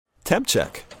Temp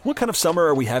check. What kind of summer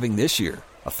are we having this year?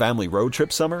 A family road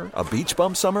trip summer? A beach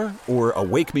bum summer? Or a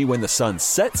wake me when the sun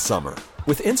sets summer?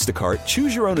 With Instacart,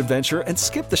 choose your own adventure and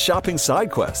skip the shopping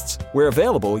side quests. Where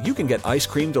available, you can get ice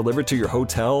cream delivered to your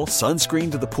hotel,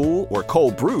 sunscreen to the pool, or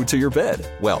cold brew to your bed.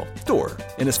 Well, door.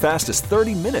 In as fast as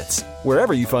 30 minutes.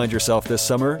 Wherever you find yourself this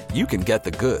summer, you can get the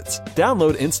goods.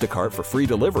 Download Instacart for free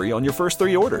delivery on your first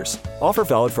 3 orders. Offer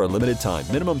valid for a limited time.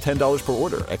 Minimum $10 per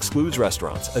order. Excludes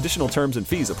restaurants. Additional terms and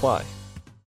fees apply.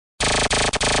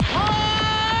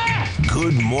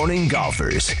 Good morning,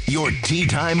 golfers. Your tee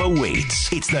time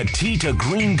awaits. It's the Tee to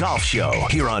Green Golf Show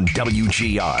here on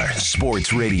WGR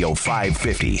Sports Radio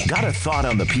 550. Got a thought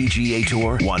on the PGA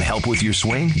Tour? Want help with your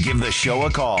swing? Give the show a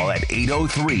call at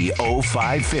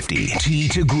 803-0550. Tee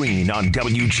to Green on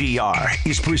WGR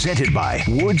is presented by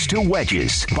Woods to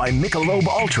Wedges, by Michelob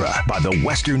Ultra, by the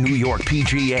Western New York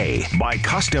PGA, by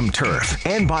Custom Turf,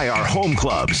 and by our home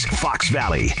clubs, Fox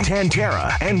Valley,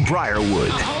 Tantera, and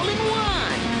Briarwood.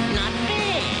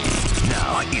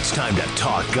 Now it's time to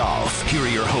talk golf. Here are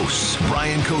your hosts,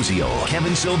 Brian Koziol,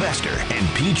 Kevin Sylvester, and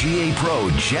PGA Pro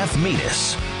Jeff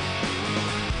Metis.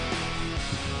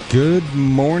 Good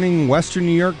morning, Western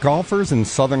New York golfers in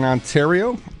Southern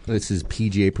Ontario. This is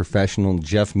PGA professional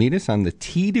Jeff Metis on the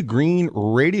Tee to Green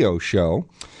radio show.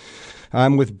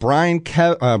 I'm with Brian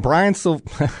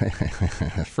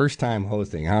first time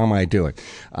hosting. How am I doing?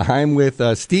 I'm with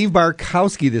Steve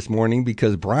Barkowski this morning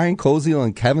because Brian Koziel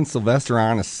and Kevin Sylvester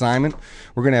are on assignment.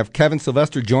 We're going to have Kevin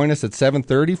Sylvester join us at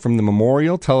 7:30 from the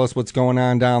Memorial. Tell us what's going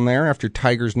on down there after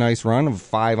Tiger's nice run of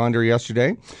 5 under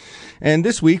yesterday. And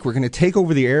this week, we're going to take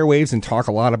over the airwaves and talk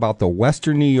a lot about the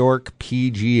Western New York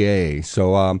PGA.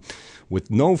 So,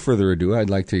 with no further ado, I'd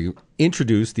like to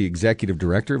introduce the executive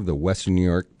director of the Western New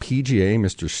York PGA,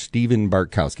 Mr. Stephen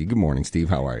Barkowski. Good morning, Steve.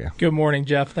 How are you? Good morning,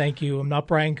 Jeff. Thank you. I'm not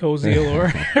Brian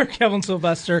Koziel or Kevin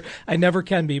Sylvester. I never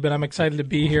can be, but I'm excited to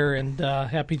be here and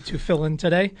happy to fill in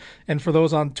today. And for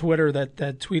those on Twitter that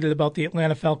tweeted about the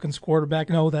Atlanta Falcons quarterback,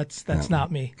 no, that's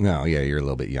not me. No, yeah, you're a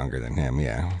little bit younger than him,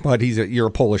 yeah. But you're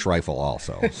a Polish rifle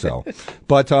also. So,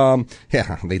 but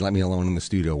yeah, they let me alone in the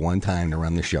studio one time to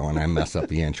run the show, and I mess up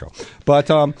the intro.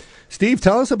 But Steve,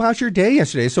 tell us about your day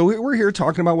yesterday. So we're here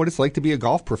talking about what it's like to be a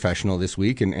golf professional this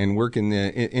week and work in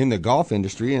the golf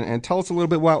industry. And tell us a little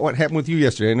bit about what happened with you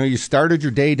yesterday. I know you started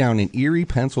your day down in Erie,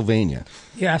 Pennsylvania.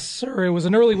 Yes, sir. It was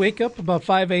an early wake-up, about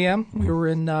 5 a.m. We were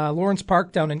in Lawrence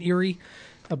Park down in Erie,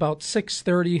 about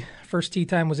 6:30. First tee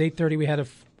time was 8:30. We had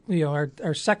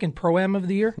our second Pro-Am of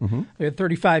the year. Mm-hmm. We had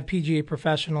 35 PGA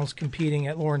professionals competing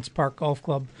at Lawrence Park Golf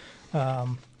Club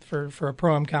for a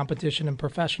Pro-Am competition and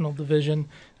professional division.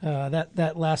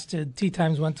 That lasted, tee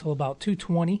times went till about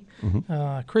 2:20.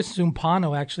 Mm-hmm. Chris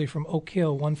Zumpano, actually from Oak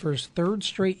Hill, won for his third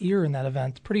straight year in that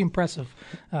event. Pretty impressive.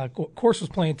 Course was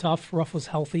playing tough. Rough was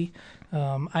healthy.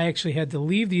 I actually had to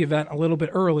leave the event a little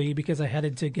bit early because I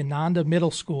headed to Gananda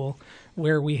Middle School,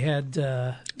 where we had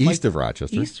East of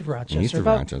Rochester.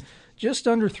 Just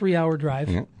under 3-hour drive.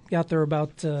 Yeah. Got there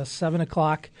about 7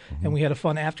 o'clock, and we had a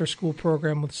fun after-school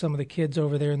program with some of the kids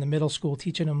over there in the middle school,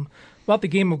 teaching them about the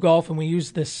game of golf, and we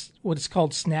used this, what is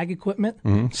called snag equipment.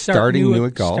 Mm-hmm. Starting new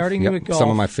at golf. Some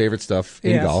of my favorite stuff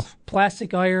in golf.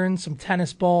 Plastic irons, some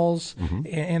tennis balls,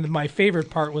 and my favorite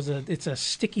part was it's a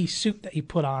sticky suit that you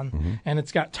put on, and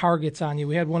it's got targets on you.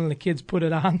 We had one of the kids put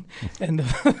it on, and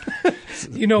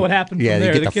you know what happened from there.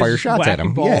 Yeah, they get the fire shots at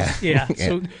them. Yeah.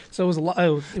 So it was a lot.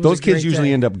 Those kids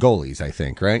usually end up goalies, I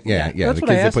think, right? Yeah. That's the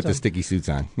what kids that put the sticky suits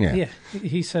on. Yeah.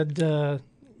 He said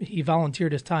he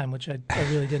volunteered his time, which I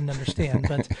really didn't understand.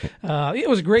 But it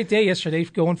was a great day yesterday,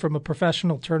 going from a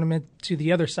professional tournament to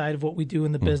the other side of what we do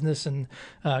in the business and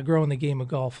growing the game of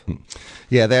golf.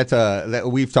 Yeah, that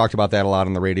we've talked about that a lot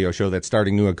on the radio show, that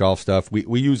starting new at golf stuff.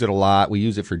 We use it a lot. We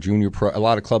use it for junior pro. A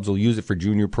lot of clubs will use it for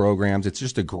junior programs. It's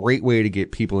just a great way to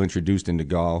get people introduced into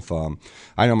golf.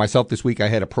 I know myself this week I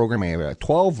had a program. I have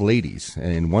 12 ladies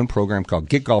in one program called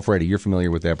Get Golf Ready. You're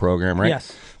familiar with that program, right?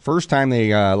 Yes. First time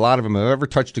a lot of them have ever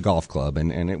touched a golf club,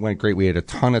 and it went great. We had a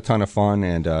ton of fun,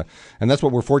 and that's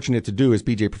what we're fortunate to do as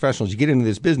PGA professionals. You get into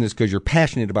this business because you're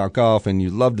passionate about golf and you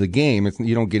love the game.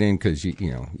 You don't get in because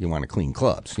you want to clean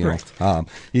clubs. You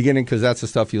get in because that's the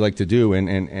stuff you like to do, and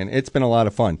it's been a lot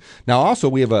of fun. Now, also,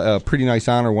 we have a pretty nice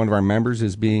honor. One of our members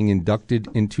is being inducted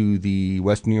into the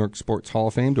West New York Sports Hall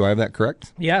of Fame. Do I have that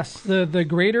correct? Yes, the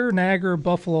Greater Niagara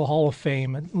Buffalo Hall of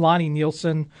Fame. Lonnie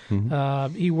Nielsen,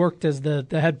 he worked as the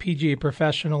head PGA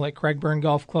professional at Craigburn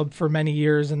Golf Club for many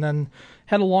years, and then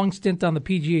had a long stint on the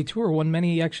PGA Tour, won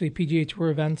many actually PGA Tour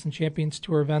events and Champions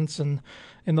Tour events, and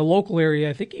in the local area,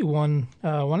 I think he won,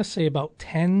 I want to say about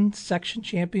 10 section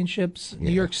championships, New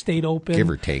York State Open.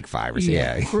 Give or take 5 or 6.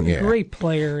 Yeah. Great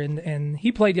player, and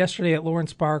he played yesterday at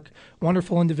Lawrence Park.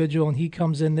 Wonderful individual, and he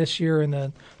comes in this year in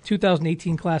the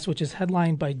 2018 class, which is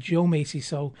headlined by Joe Macy.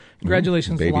 So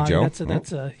congratulations, Baby Lonnie. Joe.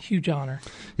 That's a huge honor.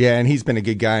 Yeah, and he's been a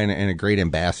good guy and a great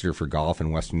ambassador for golf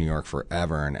in Western New York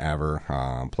forever and ever.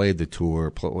 Played the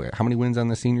tour. How many wins on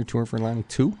the senior tour for Lonnie?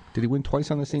 2? Did he win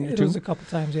twice on the senior tour? It was a couple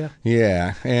times, yeah.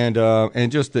 Yeah,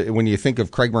 and just when you think of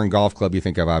Craigburn Golf Club, you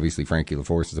think of obviously Frankie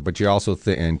LaForce, but you also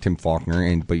and Tim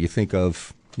Faulkner, but you think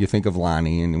of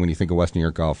Lonnie, and when you think of West New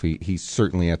York golf, he's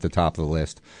certainly at the top of the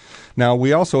list. Now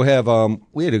we also have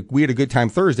we had a good time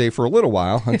Thursday for a little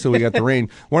while until we got the rain.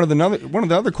 One of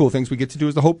the other cool things we get to do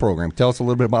is the Hope program. Tell us a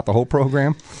little bit about the Hope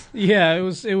program. Yeah, it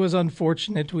was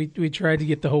unfortunate. We tried to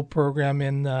get the Hope program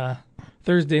in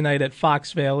Thursday night at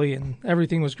Fox Valley, and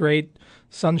everything was great.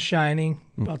 Sun shining,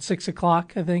 about 6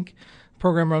 o'clock, I think.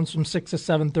 Program runs from 6 to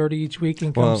 7:30 each week,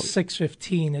 and comes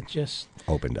 6:15. It just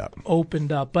opened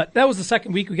up. But that was the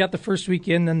second week. We got the first week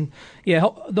in, and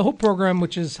the Hope program,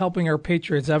 which is helping our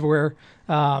Patriots everywhere.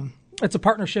 It's a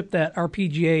partnership that our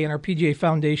PGA and our PGA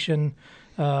Foundation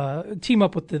team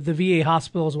up with the VA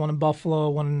hospitals, one in Buffalo,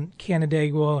 one in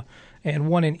Canandaigua, and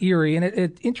one in Erie, and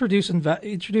it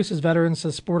introduces veterans to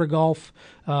the sport of golf,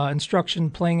 instruction,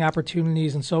 playing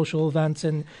opportunities, and social events,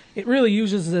 and it really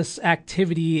uses this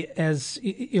activity as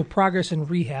progress in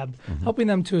rehab, helping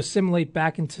them to assimilate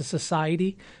back into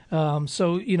society.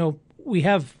 So we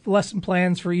have lesson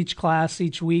plans for each class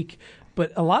each week.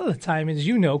 But a lot of the time, as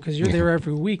you know, because you're there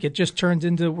every week, it just turns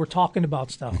into we're talking about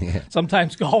stuff. Yeah.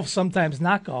 Sometimes golf, sometimes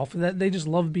not golf. They just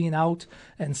love being out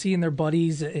and seeing their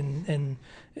buddies, and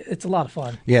it's a lot of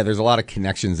fun. Yeah, there's a lot of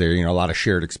connections there, a lot of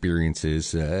shared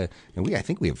experiences. And I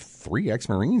think we have 3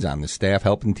 ex-Marines on the staff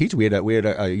helping teach. We had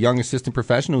a young assistant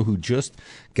professional who just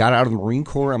got out of the Marine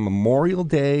Corps on Memorial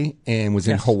Day and was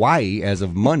in Hawaii as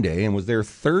of Monday and was there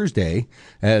Thursday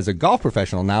as a golf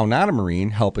professional, now not a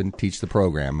Marine, helping teach the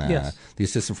program. The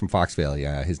assistant from Fox Valley,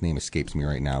 his name escapes me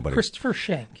right now. But Christopher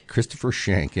Shank. Christopher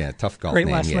Shank, yeah, tough golf Great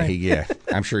name. Last name.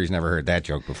 I'm sure he's never heard that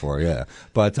joke before, yeah.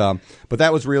 But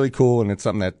that was really cool, and it's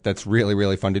something that's really,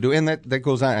 really fun to do. And that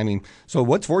goes on. I mean, so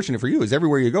what's fortunate for you is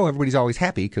everywhere you go, everybody's always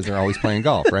happy because they're always playing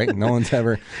golf, right? No one's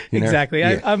ever, Exactly.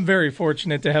 Yeah. I'm very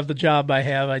fortunate to have the job I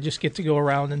have. I just get to go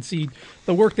around and see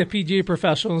the work that PGA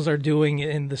professionals are doing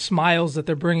and the smiles that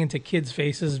they're bringing to kids'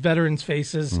 faces, veterans'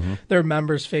 faces, their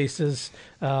members' faces.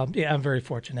 I'm very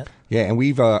fortunate. Yeah, and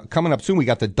we've coming up soon, we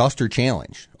got the Duster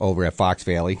Challenge over at Fox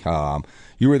Valley.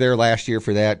 You were there last year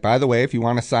for that. By the way, if you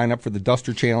want to sign up for the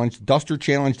Duster Challenge,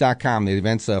 dusterchallenge.com. The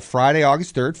event's Friday,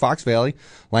 August 3rd, Fox Valley,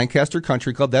 Lancaster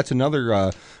Country Club. That's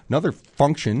another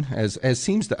function, as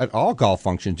seems to at all golf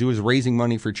functions do, is raising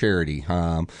money for charity.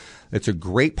 It's a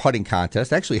great putting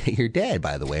contest. Actually, your dad,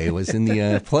 by the way, was in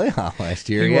the playoff last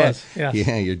year. He was, yes.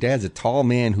 Yeah, your dad's a tall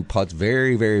man who putts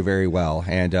very, very, very well.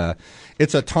 And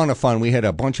it's a ton of fun. We had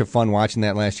a bunch of fun watching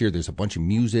that last year. There's a bunch of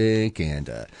music, and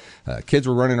kids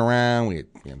were running around.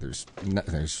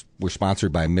 We're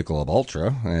sponsored by Michelob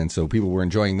Ultra, and so people were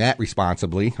enjoying that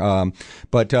responsibly.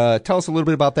 But tell us a little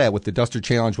bit about that with the Duster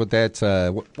Challenge.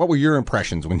 What were your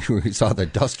impressions when you saw the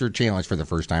Duster Challenge for the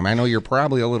first time? I know you're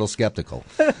probably a little skeptical.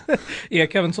 Yeah,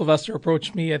 Kevin Sylvester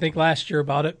approached me, I think, last year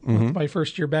about it, my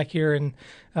first year back here, and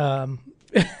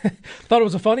thought it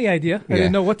was a funny idea. I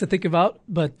didn't know what to think about,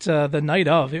 but the night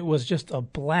of, it was just a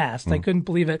blast. I couldn't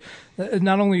believe it.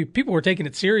 Not only people were taking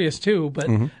it serious, too, but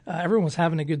everyone was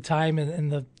having a good time,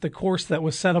 and the course that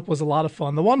was set up was a lot of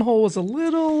fun. The one hole was a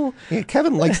little... Yeah,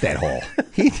 Kevin likes that hole.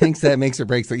 He thinks that makes or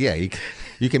breaks it. Yeah,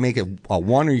 you can make it a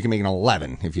 1 or you can make it an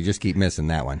 11 if you just keep missing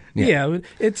that one. Yeah,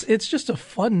 it's just a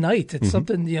fun night. It's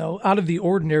something, out of the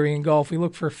ordinary in golf. We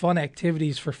look for fun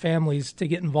activities for families to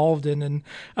get involved in, and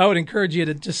I would encourage you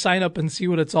to just sign up and see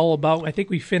what it's all about. I think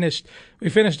we finished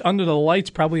under the lights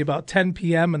probably about 10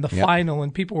 p.m. in the final,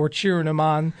 and people were cheering him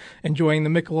on, enjoying the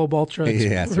Michelob Ultra.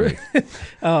 Yeah, that's right.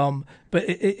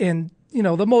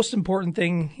 The most important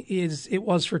thing is it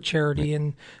was for charity,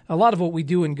 and a lot of what we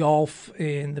do in golf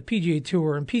and the PGA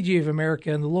Tour and PGA of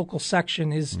America and the local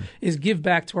section is give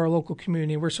back to our local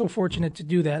community. We're so fortunate to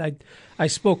do that. I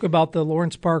spoke about the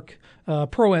Lawrence Park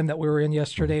Pro-Am that we were in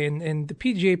yesterday, and the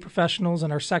PGA professionals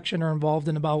in our section are involved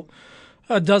in about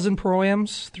a dozen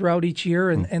Pro-Ams throughout each year.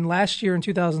 And last year in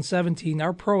 2017,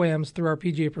 our Pro-Ams through our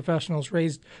PGA professionals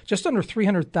raised just under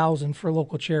 $300,000 for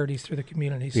local charities through the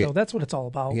community. So that's what it's all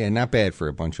about. Yeah, not bad for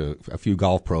a few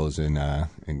golf pros in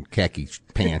khaki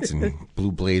pants and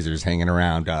blue blazers hanging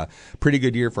around. Pretty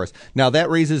good year for us. Now, that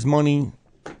raises money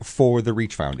for the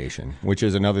Reach Foundation, which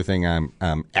is another thing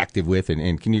I'm active with.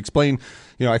 And can you explain?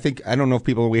 I don't know if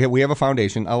people we have a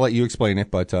foundation. I'll let you explain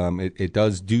it, but it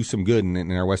does do some good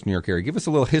in our West New York area. Give us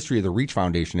a little history of the Reach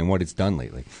Foundation and what it's done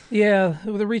lately. Yeah,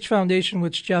 the Reach Foundation,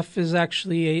 which Jeff is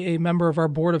actually a member of our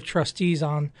board of trustees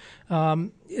on.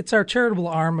 It's our charitable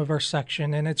arm of our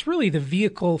section, and it's really the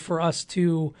vehicle for us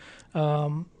to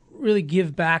really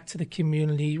give back to the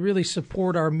community, really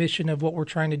support our mission of what we're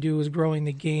trying to do is growing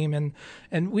the game.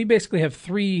 And we basically have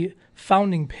three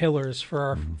founding pillars for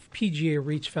our PGA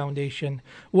Reach Foundation,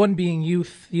 one being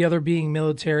youth, the other being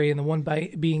military, and the one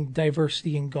being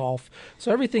diversity in golf.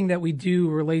 So everything that we do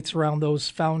relates around those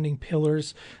founding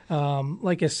pillars.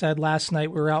 Like I said, last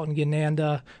night we were out in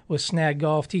Gananda with Snag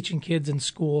Golf, teaching kids in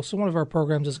school. So one of our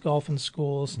programs is golf in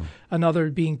schools, another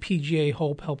being PGA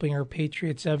Hope, helping our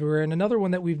Patriots everywhere, and another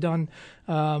one that we've done,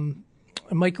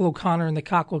 Michael O'Connor and the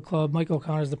Cockwood Club. Michael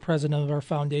O'Connor is the president of our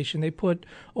foundation. They put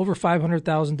over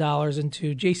 $500,000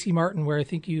 into J.C. Martin, where I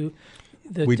think we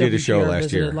did a show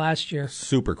last year.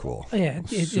 Super cool. Yeah,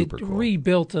 it cool.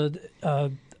 Rebuilt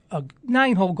a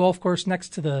 9-hole golf course next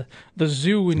to the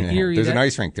zoo in Erie. There's an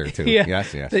ice rink there too. Yeah,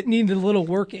 yes. That needed a little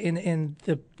work, and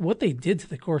what they did to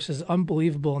the course is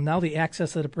unbelievable. And now the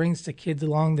access that it brings to kids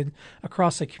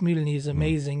across the community is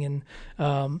amazing.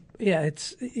 And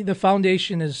it's the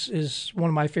foundation is one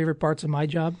of my favorite parts of my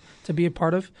job to be a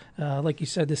part of. Like you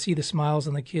said, to see the smiles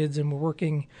on the kids, and we're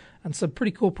working on some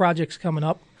pretty cool projects coming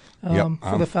up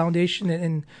for the foundation.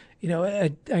 And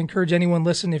I encourage anyone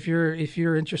listen if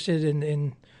you're interested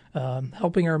in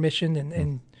helping our mission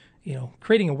and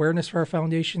creating awareness for our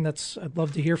foundation. I'd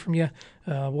love to hear from you.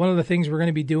 One of the things we're going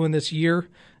to be doing this year,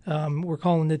 we're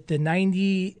calling it the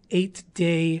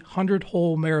 98-day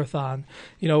 100-hole marathon.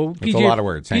 That's a lot of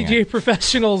words. PGA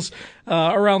professionals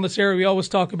around this area, we always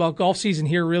talk about golf season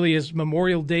here really is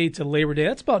Memorial Day to Labor Day.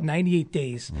 That's about 98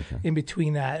 days in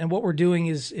between that. And what we're doing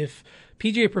is if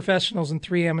PGA professionals and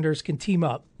 3 amateurs can team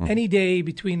up any day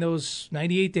between those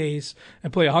 98 days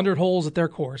and play 100 holes at their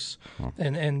course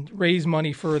and raise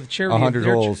money for the charity. 100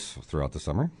 holes throughout the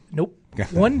summer? Nope.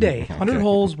 One day. 100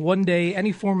 holes, one day,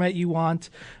 any format you want.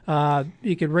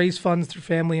 You could raise funds through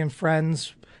family and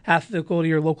friends. Half will go to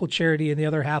your local charity, and the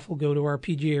other half will go to our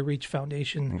PGA Reach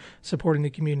Foundation, supporting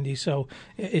the community. So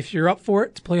if you're up for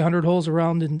it, to play 100 holes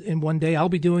around in one day, I'll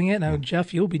be doing it. And I know,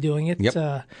 Jeff, you'll be doing it. Yep.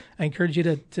 I encourage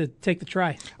you to take the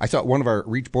try. I saw one of our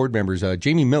Reach board members,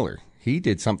 Jamie Miller. He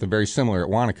did something very similar at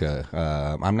Wanaka.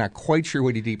 I'm not quite sure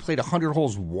what he did. He played 100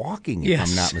 holes walking, if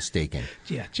I'm not mistaken.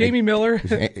 Yeah, Jamie Miller.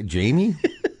 Jamie?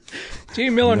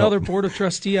 Jamie Miller, another board of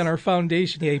trustee on our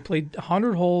foundation. Yeah, he played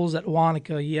 100 holes at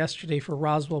Wanaka yesterday for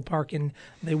Roswell Park, and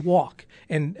they walk.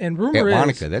 And rumor at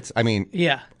Wanaka,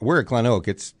 yeah, we're at Glen Oak.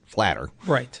 It's flatter.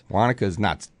 Right. Wanaka is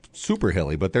not super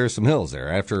hilly, but there's some hills there.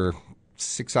 After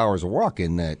 6 hours of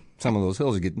walking, that some of those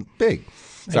hills are getting big.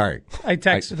 Sorry. I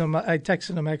texted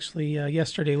him actually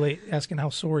yesterday late asking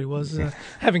how sore he was.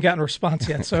 Haven't gotten a response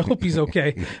yet, so I hope he's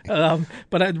okay.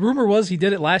 But rumor was he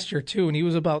did it last year too, and he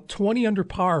was about 20 under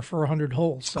par for 100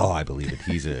 holes. So. Oh, I believe it.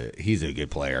 He's a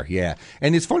good player. Yeah.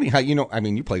 And it's funny how,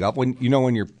 you play golf when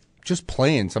you're just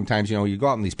playing. Sometimes, you go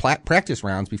out in these practice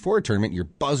rounds before a tournament, you're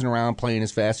buzzing around, playing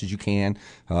as fast as you can,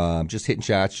 just hitting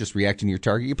shots, just reacting to your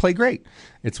target. You play great.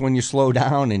 It's when you slow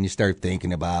down and you start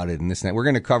thinking about it and this and that. We're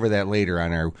going to cover that later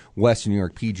on our Western New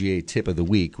York PGA tip of the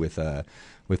week with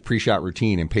pre-shot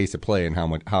routine and pace of play and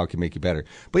how it can make you better.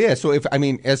 But yeah, so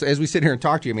as we sit here and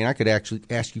talk to you, I could actually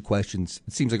ask you questions.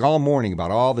 It seems like all morning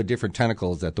about all the different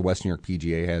tentacles that the Western New York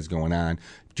PGA has going on.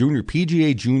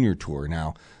 PGA Junior Tour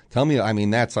now. Tell me,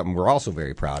 that's something we're also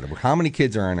very proud of. How many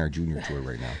kids are on our junior tour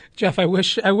right now? Jeff, I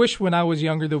wish when I was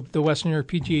younger the Western New York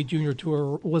PGA Junior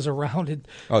Tour was around. You'd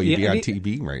be on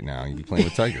TV right now. You'd be playing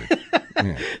with Tiger.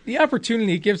 Yeah. The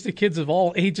opportunity it gives to kids of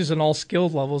all ages and all skill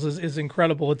levels is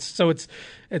incredible. It's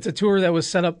a tour that was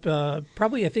set up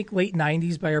probably I think late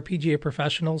 90s by our PGA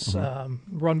professionals,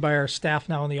 run by our staff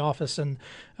now in the office, and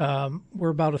we're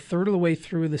about a third of the way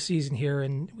through the season here,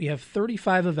 and we have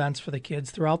 35 events for the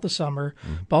kids throughout the summer.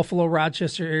 Buffalo,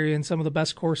 Rochester area, and some of the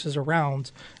best courses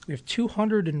around. We have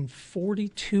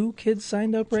 242 kids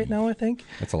signed up right now, I think.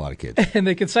 That's a lot of kids. And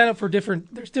they can sign up for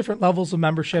there's different levels of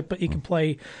membership, but you can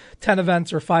play 10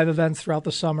 events or 5 events throughout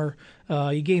the summer.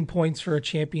 You gain points for a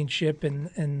championship,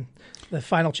 and the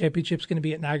final championship is going to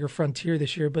be at Niagara Frontier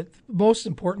this year. But most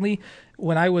importantly,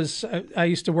 when I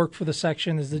used to work for the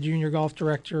section as the junior golf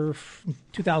director from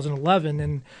 2011,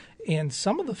 and And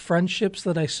some of the friendships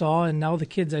that I saw, and now the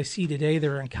kids I see today,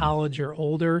 they're in college or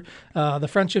older, the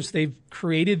friendships they've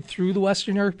created through the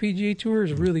Western New York PGA Tour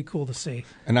is really cool to see.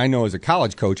 And I know as a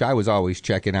college coach, I was always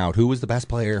checking out who was the best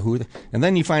player, and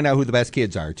then you find out who the best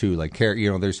kids are too. Like,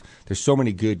 there's so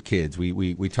many good kids.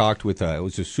 We talked with it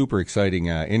was a super exciting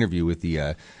interview with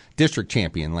the district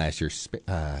champion last year,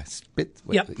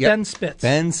 Ben Spitz.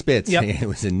 Ben Spitz. Yep. It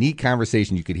was a neat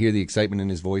conversation. You could hear the excitement in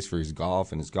his voice for his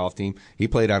golf and his golf team. He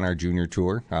played on our junior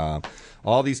tour.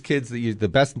 All these kids,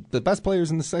 the best players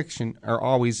in the section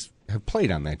have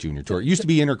played on that junior tour. It used to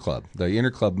be interclub. The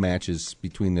interclub matches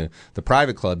between the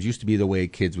private clubs used to be the way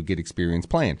kids would get experience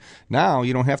playing. Now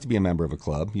you don't have to be a member of a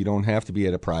club. You don't have to be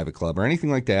at a private club or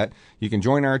anything like that. You can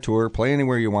join our tour, play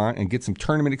anywhere you want, and get some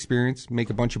tournament experience, make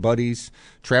a bunch of buddies,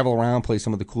 travel around, play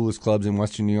some of the coolest clubs in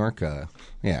Western New York.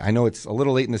 I know it's a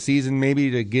little late in the season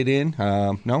maybe to get in.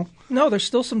 No? No, there's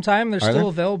still some time. There's still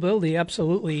availability.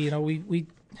 Absolutely.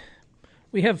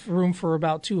 We have room for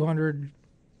about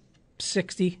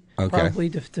 260 probably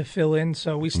to fill in.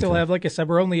 So we still have, like I said,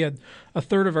 we're only a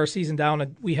third of our season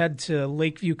down. We head to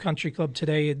Lakeview Country Club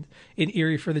today in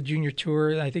Erie for the junior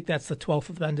tour. I think that's the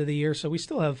 12th end of the year. So we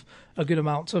still have a good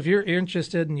amount. So if you're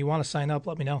interested and you want to sign up,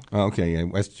 let me know. Okay, yeah,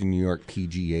 Western New York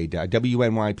PGA,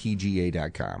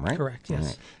 WNYPGA.com, right? Correct, yes.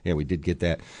 Right. Yeah, we did get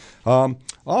that.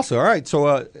 Also, all right,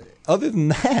 so other than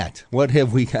that, what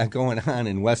have we got going on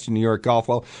in Western New York golf?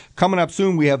 Well, coming up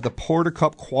soon, we have the Porter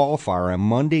Cup qualifier on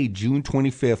Monday, June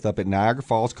 25th up at Niagara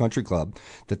Falls Country Club.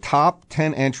 The top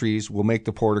 10 entries will make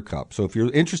the Porter Cup. So if you're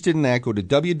interested in that, go to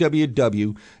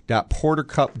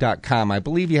www.portercup.com. I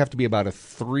believe you have to be about a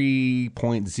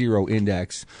 3.0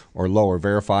 index or lower,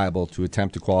 verifiable, to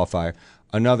attempt to qualify.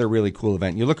 Another really cool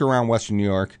event. You look around Western New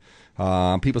York.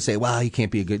 People say, "Well, you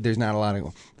can't be a good." There's not a lot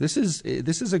of. This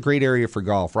is a great area for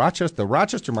golf. The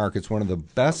Rochester market's one of the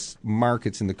best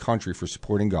markets in the country for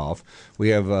supporting golf. We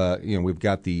have, we've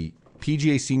got the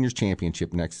PGA Seniors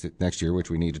Championship next year,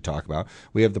 which we need to talk about.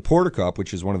 We have the Porter Cup,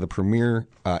 which is one of the premier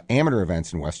amateur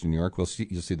events in Western New York. You'll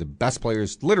see the best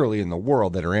players literally in the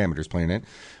world that are amateurs playing it.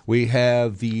 We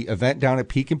have the event down at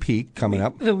Peak and Peak coming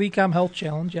up. The LECOM Health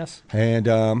Challenge, yes. And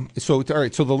so the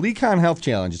LECOM Health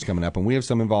Challenge is coming up, and we have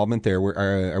some involvement there.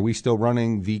 Are we still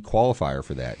running the qualifier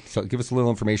for that? So give us a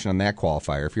little information on that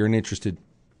qualifier. If you're an interested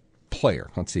player,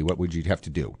 let's see, what would you have to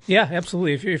do? Yeah,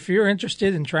 absolutely. If you're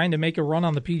interested in trying to make a run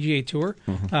on the PGA Tour,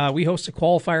 we host a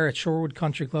qualifier at Shorewood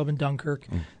Country Club in Dunkirk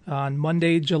on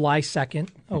Monday, July 2nd,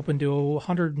 open to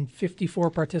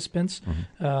 154 participants.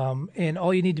 And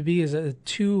all you need to be is a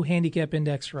 2 handicap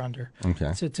index or under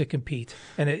to compete.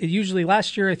 And it usually,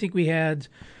 last year, I think we had,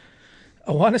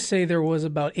 I want to say there was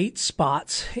about 8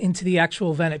 spots into the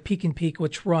actual event at Peak and Peak,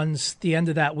 which runs the end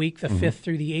of that week, the 5th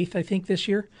through the 8th, I think, this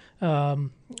year,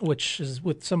 which is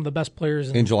with some of the best players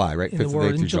in July, right? In the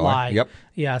world in July. Yep.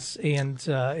 Yes, and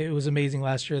it was amazing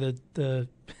last year. The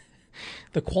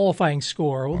qualifying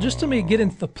score, well, just to get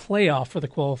into the playoff for the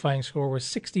qualifying score was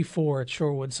 64 at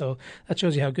Shorewood. So that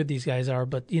shows you how good these guys are.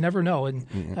 But you never know, and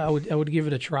I would give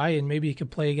it a try, and maybe you could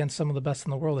play against some of the best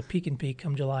in the world at Peak and Peak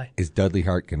come July. Is Dudley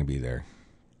Hart going to be there?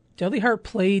 Dudley Hart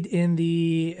played in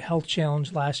the Health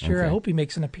Challenge last year. I hope he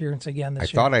makes an appearance again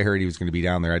this year. I thought I heard he was going to be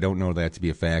down there. I don't know that to be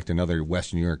a fact. Another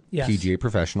Western New York PGA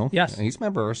professional. Yes. He's a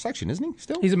member of our section, isn't he,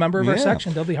 still? He's a member of our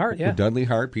section, Dudley Hart, yeah. Dudley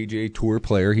Hart, PGA Tour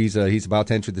player. He's about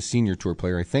to enter the Senior Tour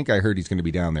player. I think I heard he's going to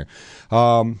be down there.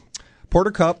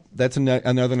 Porter Cup, that's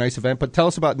another nice event. But tell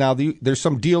us about now. There's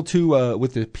some deal, too,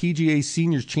 with the PGA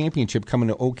Seniors Championship coming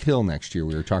to Oak Hill next year.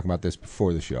 We were talking about this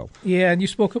before the show. Yeah, and you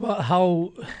spoke about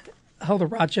how the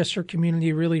Rochester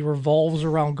community really revolves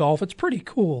around golf. It's pretty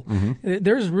cool.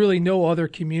 There's really no other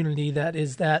community that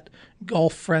is that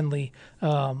golf friendly.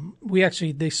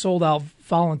 They sold out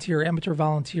amateur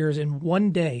volunteers in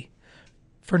one day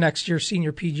for next year's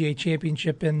Senior PGA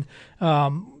Championship, and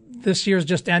this year's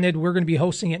just ended. We're going to be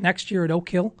hosting it next year at Oak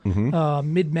Hill,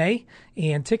 mid-May,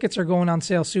 and tickets are going on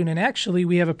sale soon. And actually,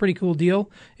 we have a pretty cool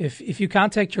deal. If you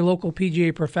contact your local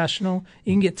PGA professional,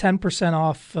 you can get 10%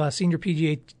 off Senior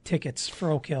PGA tickets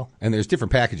for Oak Hill. And there's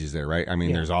different packages there, right? I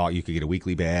mean, there's you could get a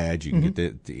weekly badge, you can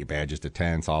get the badges to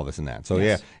tents, all this and that. So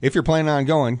if you're planning on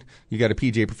going, you got a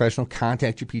PGA professional,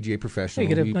 contact your PGA professional.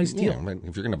 You get a nice deal. But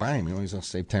if you're going to buy him, you always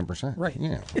save 10%. Right.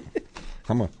 Yeah.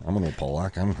 I'm an old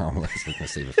Pollock. I'm going to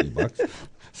save a few bucks.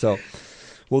 So,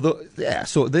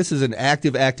 so this is an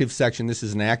active section. This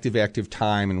is an active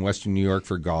time in Western New York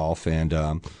for golf, and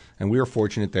we are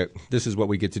fortunate that this is what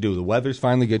we get to do. The weather's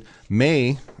finally good.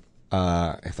 May,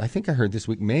 I think I heard this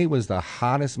week, May was the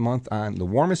hottest month the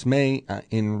warmest May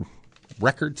in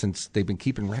record since they've been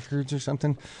keeping records or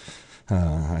something.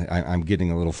 I'm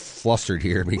getting a little flustered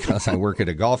here because I work at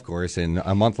a golf course, and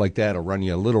a month like that will run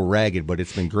you a little ragged, but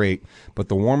it's been great. But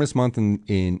the warmest month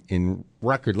in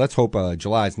record, let's hope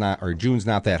July's not, or June's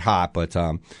not that hot, but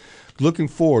looking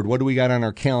forward, what do we got on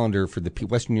our calendar for the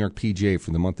Western New York PGA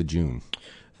for the month of June?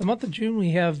 The month of June,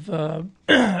 we have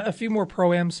a few more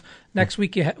Pro-Ams. Next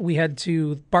week, we head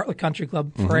to Bartlett Country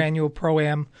Club for our annual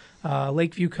Pro-Am,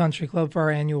 Lakeview Country Club for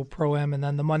our annual Pro-Am, and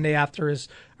then the Monday after is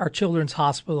our Children's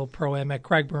Hospital Pro-Am at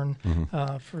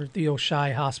Craigburn for the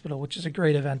O'Shea Hospital, which is a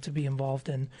great event to be involved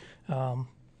in.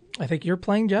 I think you're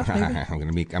playing, Jeff, maybe? I'm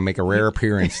going to make a rare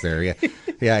appearance there.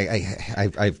 Yeah,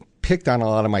 I've picked on a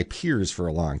lot of my peers for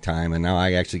a long time, and now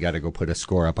I actually got to go put a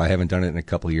score up. I haven't done it in a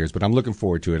couple of years, but I'm looking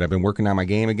forward to it. I've been working on my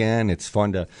game again. It's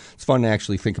fun to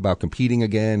actually think about competing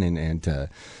again and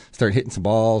start hitting some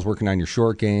balls, working on your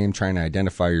short game, trying to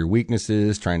identify your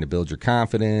weaknesses, trying to build your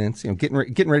confidence.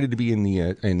 Getting ready to be in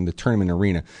the tournament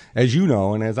arena. As you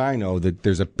know, and as I know, that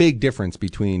there's a big difference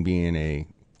between being a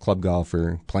club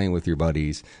golfer, playing with your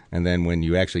buddies, and then when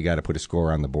you actually got to put a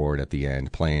score on the board at the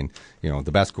end, playing,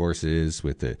 the best courses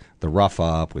with the rough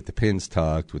up, with the pins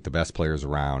tucked, with the best players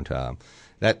around.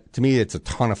 That, to me, it's a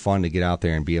ton of fun to get out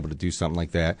there and be able to do something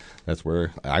like that. That's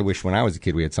where I wish when I was a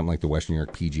kid we had something like the Western New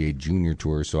York PGA Junior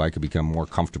Tour so I could become more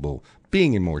comfortable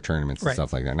being in more tournaments and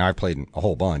stuff like that. Now, I've played in a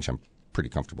whole bunch. I'm pretty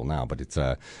comfortable now, but it's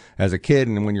as a kid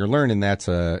and when you're learning, that's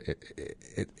It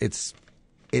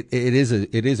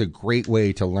is a great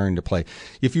way to learn to play.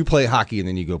 If you play hockey and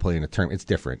then you go play in a tournament, it's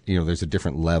different. There's a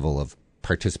different level of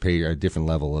participation, a different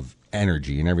level of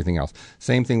energy and everything else.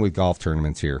 Same thing with golf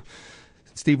tournaments here.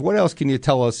 Steve, what else can you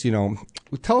tell us?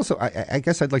 Tell us. I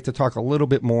guess I'd like to talk a little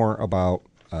bit more about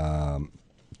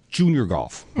junior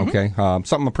golf. Okay,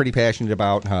 something I'm pretty passionate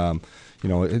about.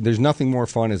 There's nothing more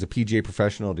fun as a PGA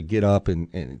professional to get up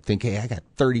and think, hey, I got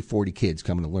 30, 40 kids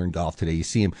coming to learn golf today. You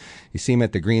see them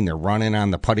at the green. They're running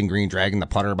on the putting green, dragging the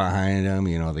putter behind them.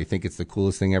 They think it's the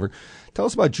coolest thing ever. Tell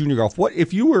us about junior golf. What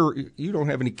if you don't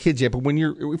have any kids yet, but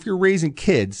if you're raising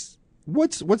kids,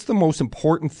 what's the most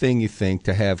important thing you think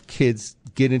to have kids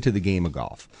get into the game of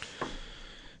golf?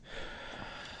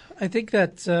 I think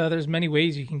that there's many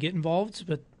ways you can get involved,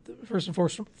 but first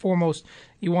and foremost,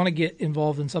 you want to get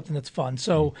involved in something that's fun.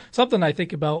 So something I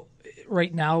think about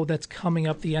right now that's coming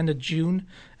up the end of June.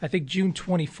 I think June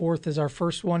 24th is our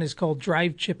first one. Is called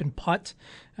Drive, Chip, and Putt.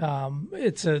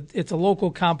 It's a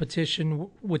local competition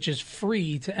which is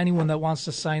free to anyone that wants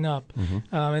to sign up.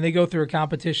 And they go through a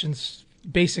competition's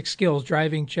basic skills,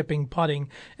 driving, chipping, putting,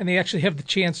 and they actually have the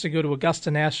chance to go to Augusta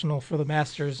National for the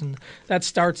Masters, and that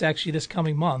starts actually this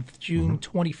coming month, June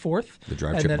 24th. The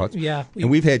drive, chip, putts. Yeah. And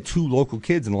we've had two local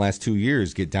kids in the last 2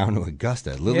 years get down to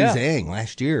Augusta. Lily Zhang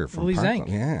last year from Lily Parkland.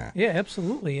 Zhang. Yeah,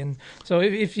 absolutely. And so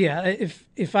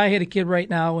if I had a kid right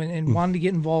now and wanted to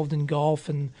get involved in golf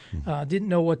and didn't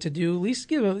know what to do, at least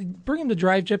bring them to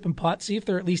drive, chip, and putt, see if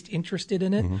they're at least interested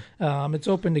in it. It's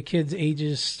open to kids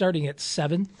ages starting at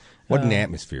 7. What an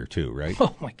atmosphere, too, right?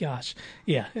 Oh, my gosh.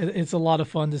 Yeah, it's a lot of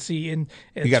fun to see. And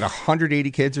you got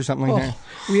 180 kids or something like that?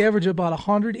 We average about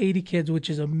 180 kids, which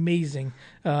is amazing.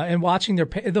 And watching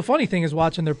the funny thing is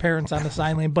watching their parents on the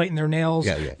sideline biting their nails.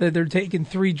 Yeah. They're taking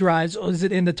 3 drives. Oh, is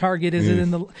it in the target? Is it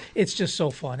in the? It's just so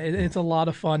fun. It's a lot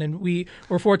of fun. And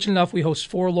we're fortunate enough we host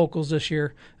 4 locals this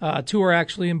year. 2 are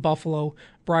actually in Buffalo,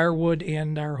 Briarwood,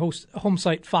 and our home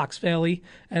site, Fox Valley.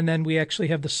 And then we actually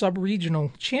have the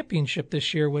sub-regional championship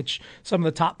this year, which some of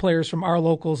the top players from our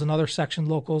locals and other section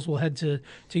locals will head to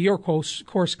your course,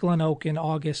 Glen Oak, in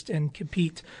August and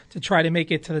compete to try to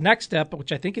make it to the next step,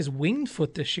 which I think is Winged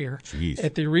Foot this year. Jeez.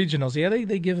 At the regionals. Yeah,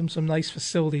 they give them some nice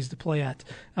facilities to play at.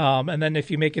 And then if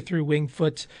you make it through Winged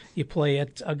Foot, you play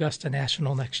at Augusta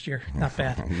National next year. Not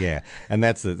bad. Yeah, and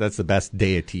that's the best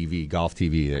day of TV, golf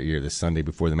TV that year, this Sunday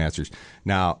before the Masters.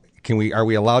 Now, are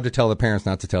we allowed to tell the parents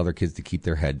not to tell their kids to keep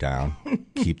their head down,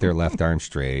 keep their left arm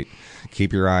straight,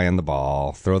 keep your eye on the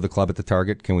ball, throw the club at the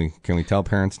target? Can we tell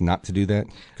parents not to do that?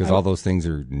 Because all those things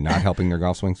are not helping their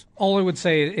golf swings? All I would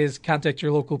say is contact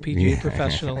your local PGA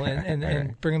professional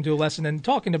and bring them to a lesson. And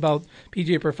talking about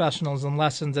PGA professionals and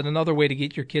lessons, and another way to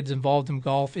get your kids involved in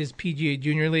golf is PGA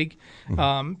Junior League,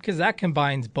 because that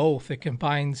combines both. It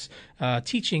combines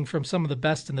teaching from some of the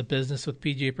best in the business with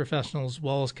PGA professionals as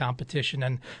well as competition.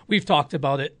 And we've talked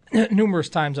about it numerous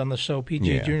times on the show,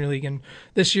 PGA Junior League. And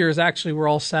this year is actually, we're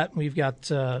all set. We've got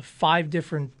 5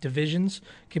 different divisions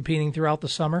competing throughout the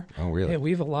summer. Oh, really? Yeah,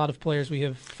 we have a lot of players. We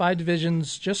have 5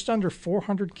 divisions, just under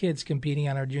 400 kids competing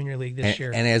on our Junior League this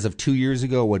year. And as of 2 years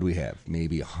ago, what do we have?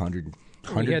 Maybe 100?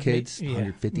 100 kids,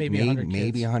 150,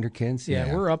 maybe 100 kids.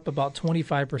 Yeah, we're up about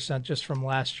 25% just from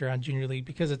last year on Junior League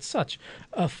because it's such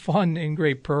a fun and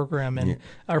great program. And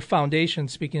our foundation,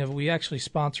 speaking of, we actually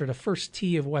sponsored a first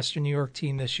tee of Western New York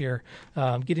team this year,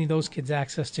 getting those kids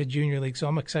access to Junior League. So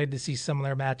I'm excited to see some of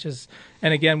their matches.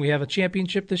 And again, we have a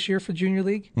championship this year for Junior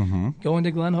League going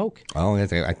to Glen Oak. Oh,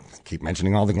 I keep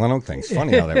mentioning all the Glen Oak things.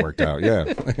 Funny how that worked out.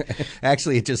 Yeah,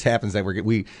 actually, it just happens that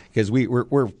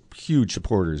we're huge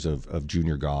supporters of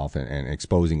junior golf and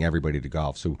exposing everybody to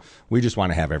golf. So we just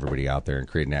want to have everybody out there and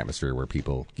create an atmosphere where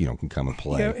people can come and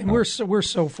play. Yeah, and we're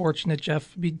so fortunate,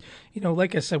 Jeff.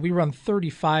 Like I said, we run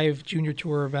 35 junior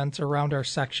tour events around our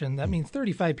section. That means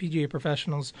 35 PGA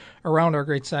professionals around our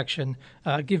great section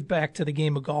give back to the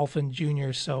game of golf and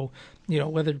juniors. So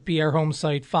whether it be our home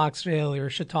site, Fox Valley, or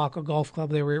Chautauqua Golf Club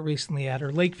they were recently at,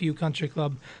 or Lakeview Country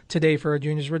Club today for our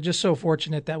juniors. We're just so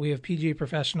fortunate that we have PGA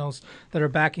professionals that are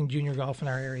backing junior golf in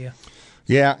our area.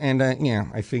 Yeah, and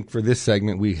I think for this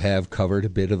segment we have covered a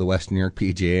bit of the Western New York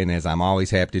PGA, and as I'm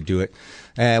always happy to do it,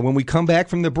 when we come back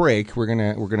from the break, we're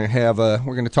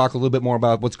gonna talk a little bit more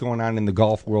about what's going on in the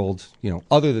golf world,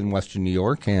 other than Western New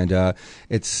York. And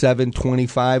it's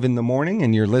 7:25 in the morning,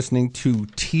 and you're listening to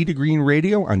Tee to Green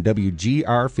Radio on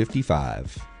WGR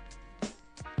 55.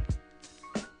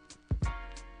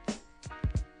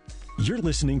 You're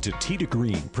listening to Tee to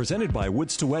Green, presented by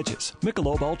Woods to Wedges,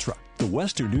 Michelob Ultra, the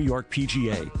Western New York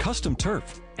PGA, Custom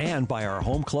Turf, and by our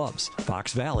home clubs,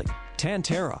 Fox Valley,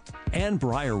 Tantera, and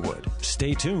Briarwood.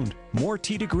 Stay tuned. More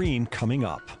Tee to Green coming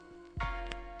up.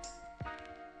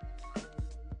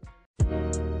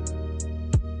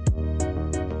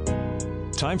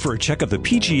 Time for a check of the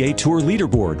PGA Tour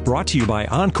leaderboard, brought to you by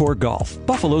Encore Golf,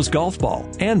 Buffalo's Golf Ball,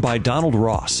 and by Donald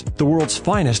Ross, the world's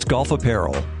finest golf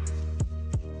apparel.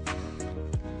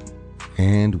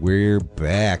 And we're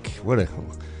back. We're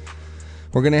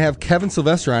going to have Kevin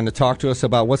Sylvester on to talk to us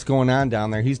about what's going on down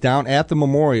there. He's down at the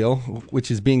Memorial, which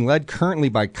is being led currently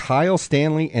by Kyle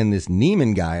Stanley and this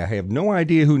Neiman guy. I have no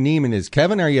idea who Neiman is.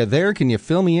 Kevin, are you there? Can you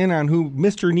fill me in on who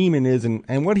Mr. Neiman is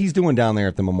and what he's doing down there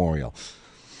at the Memorial?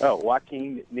 Oh,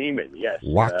 Joaquin Neiman, yes.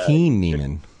 Joaquin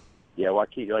Neiman. Yeah,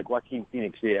 Joaquin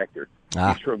Phoenix, the actor.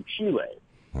 He's from Chile,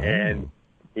 and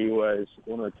he was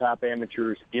one of the top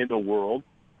amateurs in the world.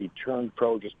 He turned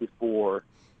pro just before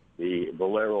the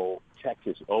Valero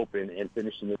Texas Open and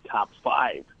finished in the top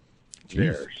 5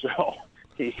 there. So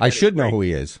I should know who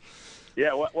he is.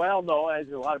 Yeah, well, no,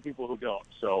 there's a lot of people who don't.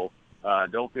 So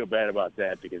don't feel bad about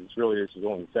that, because this is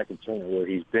only the second tournament where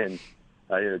he's been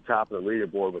near the top of the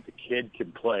leaderboard. But the kid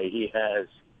can play. He has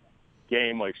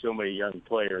game like so many young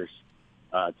players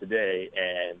today,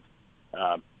 and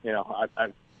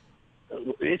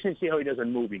it's interesting to see how he does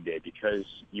on moving day, because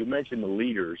you mentioned the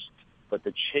leaders, but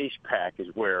the chase pack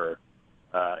is where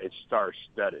it's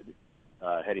star-studded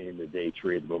heading into day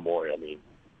 3 of the Memorial. I mean,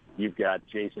 you've got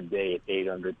Jason Day at 8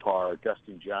 under par,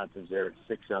 Dustin Johnson's there at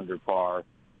 6 under par,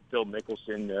 Phil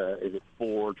Mickelson is at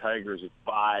 4, Tiger's at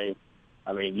 5.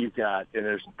 I mean, you've got,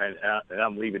 and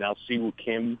I'm leaving out, Siwoo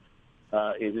Kim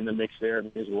is in the mix there. I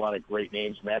mean, there's a lot of great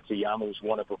names. Matsuyama's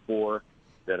won it before,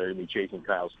 that are going to be chasing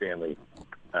Kyle Stanley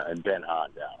and Ben Hahn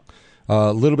now.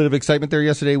 A little bit of excitement there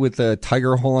yesterday with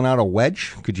Tiger holing out a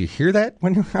wedge. Could you hear that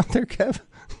when you were out there, Kev?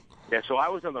 Yeah, so I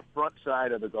was on the front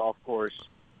side of the golf course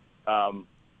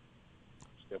following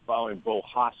Bo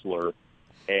Hostler,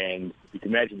 and you can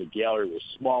imagine the gallery was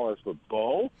smaller for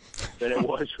Bo than it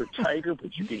was for Tiger,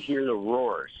 but you could hear the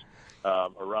roars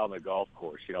around the golf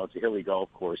course. It's a hilly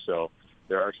golf course, so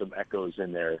there are some echoes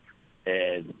in there.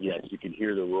 And, yes, you can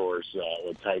hear the roars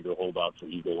when Tiger holed out for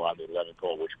eagle on the 11th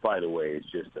hole, which, by the way, is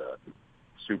just a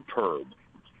superb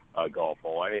golf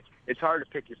hole. I mean, it's hard to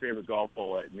pick your favorite golf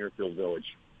hole at Muirfield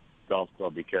Village Golf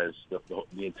Club, because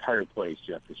the entire place,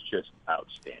 Jeff, is just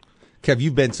outstanding. Kev,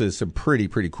 you've been to some pretty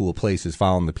cool places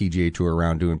following the PGA Tour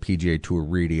around, doing PGA Tour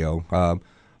radio.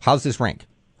 How's this rank?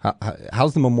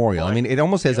 How's the Memorial? I mean, it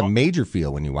almost has a major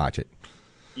feel when you watch it.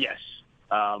 Yes.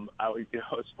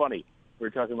 It's funny. We were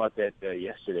talking about that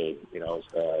yesterday.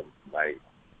 My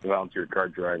volunteer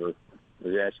cart driver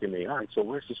was asking me, all right, so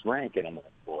where's this rank? And I'm like,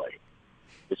 boy,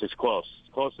 this is close.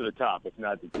 It's close to the top, if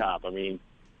not the top. I mean,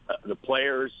 the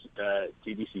players,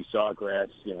 TDC Sawgrass,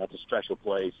 that's a special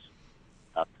place.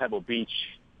 Pebble Beach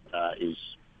is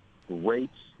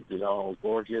great,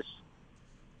 gorgeous.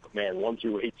 Man, 1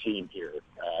 through 18 here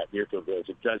at Muirfield Village.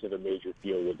 It does have a major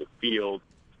feel with the field,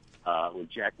 with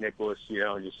Jack Nicklaus,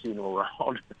 just seeing him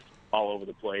around all over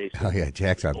the place. Oh, yeah,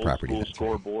 Jack's on property. Old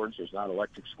school scoreboards. There's not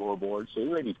electric scoreboards. So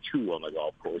there may be 2 on the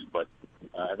golf course, but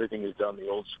everything is done the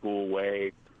old school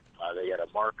way. They got a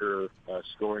marker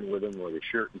scoring with them with a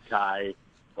shirt and tie.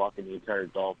 walking the entire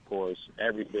golf course.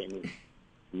 Everything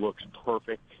looks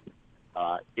perfect.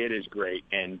 It is great.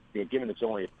 And given it's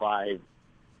only a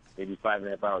maybe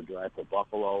 5.5 hour drive to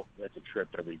Buffalo, that's a trip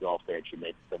every golf fan should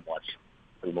make to watch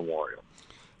the Memorial.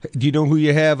 Do you know who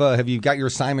you have? Have you got your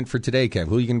assignment for today, Kev?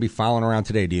 Who are you going to be following around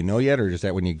today? Do you know yet, or is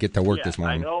that when you get to work this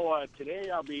morning? I know today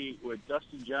I'll be with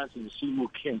Dustin Johnson and Siwoo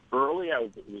Kim early. I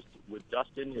was with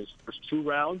Dustin his first 2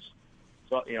 rounds.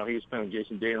 So, he was playing with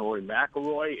Jason Day and Rory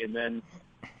McIlroy, and then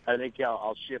I think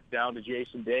I'll shift down to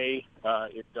Jason Day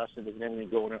if Dustin has anything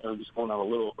going on a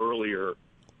little earlier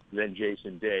than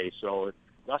Jason Day. So if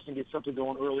Dustin gets something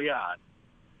going early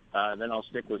on, then I'll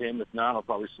stick with him. If not, I'll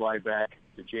probably slide back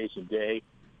to Jason Day,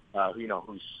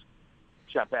 who's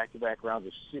shot back-to-back rounds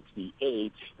of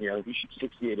 68. If you shoot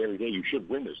 68 every day, you should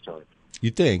win this tournament.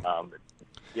 You think?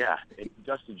 Yeah.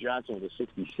 Dustin Johnson with a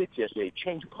 66 yesterday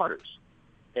changed putters.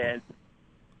 And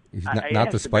He's I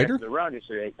not the spider? The round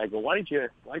yesterday, I go, why did you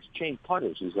change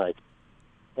putters? He's like,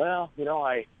 well,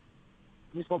 I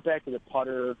just went back to the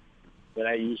putter that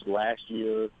I used last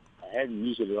year. I hadn't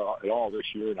used it at all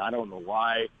this year, and I don't know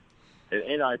why.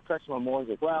 And I pressed him on more. He's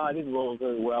like, well, I didn't roll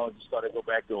very well. I just thought I'd go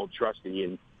back to old trusty.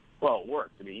 And, well, it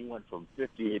worked. He went from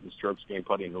 58 in strokes gained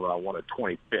putting to round 1 to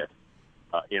 25th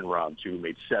in round 2,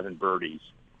 made 7 birdies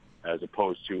as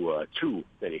opposed to 2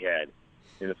 that he had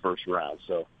in the first round.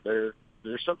 So there's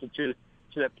something to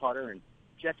that putter. And,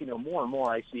 Jeff, more and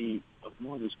more I see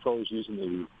more of these pros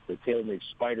using the TaylorMade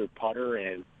Spider putter,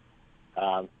 and,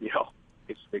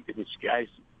 it's guys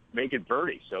making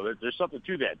birdies. So there's something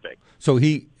to that thing. So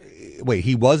he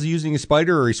was using a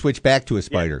spider, or he switched back to a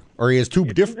spider? Yeah. Or he has two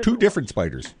different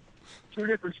spiders? 2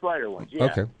 different spider ones, yeah.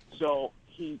 Okay. So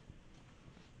he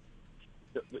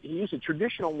used a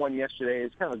traditional one yesterday.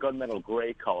 It's kind of a gunmetal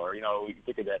gray color. You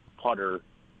think of that putter,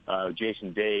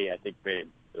 Jason Day, I think, made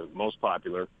the most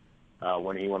popular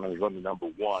when he won the number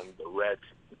 1, the red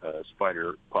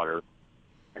spider putter.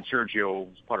 And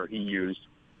Sergio's putter he used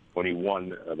when he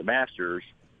won the Masters,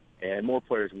 and more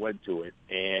players went to it.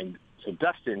 And so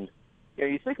Dustin,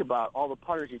 you think about all the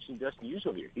putters you've seen Dustin use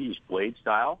over here. He used blade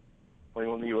style when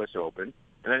he won the U.S. Open,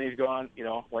 and then he's gone,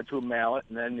 went to a mallet,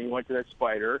 and then he went to that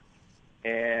spider,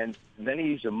 and then he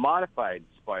used a modified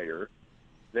spider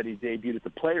that he debuted at the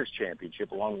Players'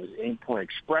 Championship along with his Aimpoint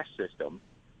Express system,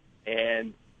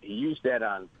 and he used that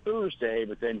on Thursday,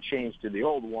 but then changed to the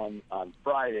old one on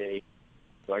Friday.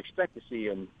 So I expect to see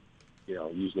him,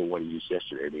 use the one he used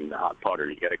yesterday, being the hot putter.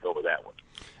 You got to go with that one.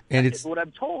 And what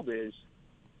I'm told is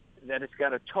that it's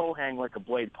got a toe hang like a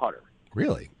blade putter.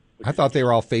 Really? I thought they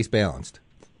were all face balanced.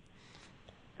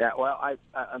 Yeah, well,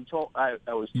 I'm told. I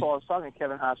was talking to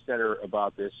Kevin Hofstetter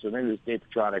about this, so maybe it was Dave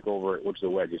Petronic over at Woods of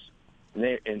the Wedges,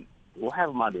 and we'll have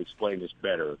him on to explain this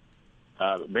better.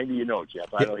 Maybe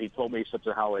Jeff. I know he told me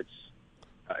something how it's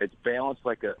balanced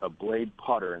like a blade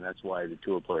putter, and that's why the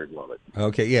tour players love it.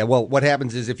 Okay, yeah. Well, what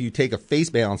happens is if you take a face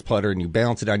balance putter and you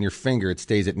balance it on your finger, it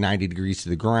stays at 90 degrees to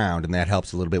the ground, and that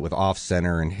helps a little bit with off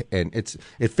center, and it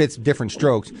fits different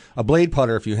strokes. A blade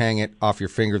putter, if you hang it off your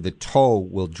finger, the toe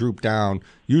will droop down,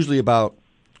 usually about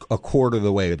a quarter of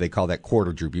the way. They call that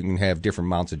quarter droop. You can have different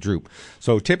amounts of droop.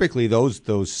 So typically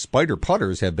those spider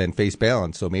putters have been face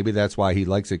balanced. So maybe that's why he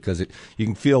likes it, because you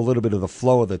can feel a little bit of the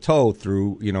flow of the toe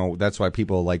through. That's why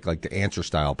people like the Answer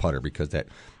style putter, because that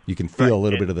you can feel a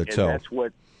little bit of the toe. And that's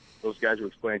what those guys were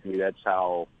explaining to me. That's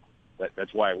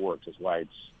why it works. That's why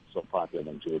it's so popular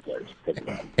among tour players.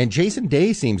 And Jason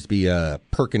Day seems to be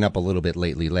perking up a little bit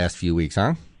lately. Last few weeks,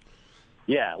 huh?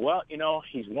 Yeah. Well,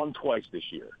 he's won twice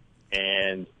this year.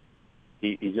 And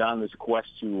he's on this quest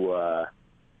to,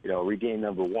 regain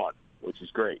number 1, which is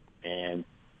great. And,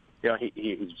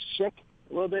 he's sick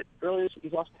a little bit earlier.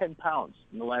 He's lost 10 pounds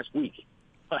in the last week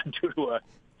due to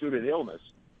an illness,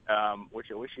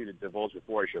 which I wish he'd divulged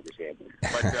before I shook his hand.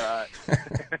 But,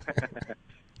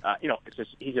 it's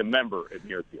just he's a member at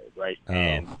Muirfield, right? Oh.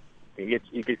 And he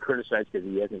gets criticized because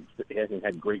he hasn't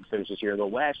had great finishes here. Though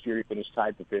last year he finished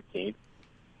tied for 15th.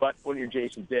 But when you're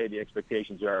Jason Day, the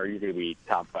expectations are you're going to be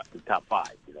top 5,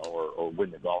 or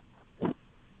win the golf.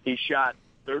 He shot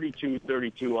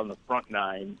 32-32 on the front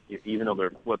 9, even though they're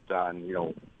flipped on,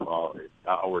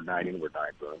 outward 9, inward 9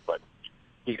 for him. But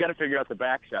he's got to figure out the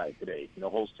backside today.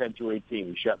 Holes 10 through 18.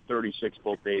 He shot 36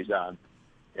 both days on,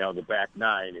 the back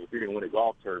 9. And if you're going to win a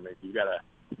golf tournament, you got to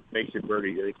make some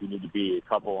birdies. I think you need to be a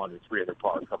couple under 3 under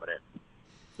par coming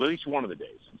in, at least one of the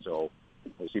days. So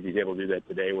we'll see if he's able to do that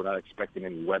today. We're not expecting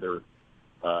any weather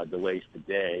delays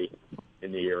today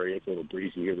in the area. It's a little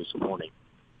breezy here this morning.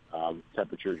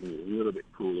 Temperatures are a little bit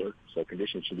cooler, so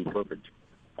conditions should be perfect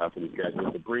for these guys.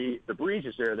 But the breeze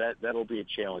is there. That'll be a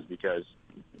challenge because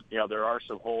there are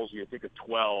some holes. You think of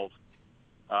 12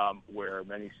 where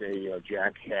many say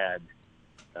Jack had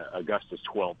Augusta's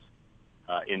 12th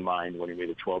in mind when he made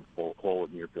a 12th hole at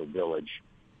Muirfield Village,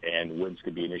 and winds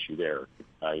could be an issue there.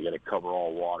 You got to cover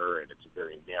all water, and it's a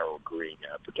very narrow green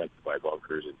protected by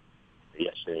bunkers. And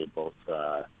yesterday, both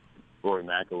Rory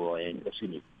McIlroy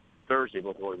and Thursday,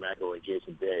 both Rory McIlroy and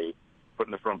Jason Day put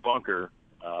in the front bunker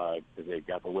because they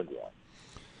got the wind wall.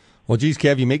 Well, geez,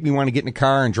 Kev, you make me want to get in a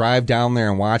car and drive down there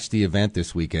and watch the event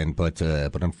this weekend, but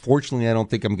unfortunately, I don't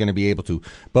think I'm going to be able to.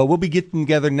 But we'll be getting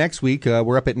together next week.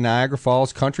 We're up at Niagara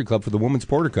Falls Country Club for the Women's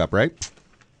Porter Cup, right?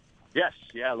 Yes,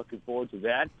 yeah, looking forward to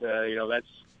that. That's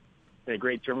been a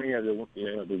great tournament.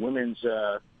 The women's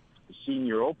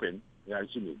Senior Open.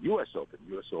 The U.S.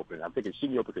 Open. I'm thinking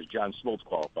Senior Open because John Smoltz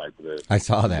qualified for the. I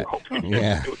saw that. Open,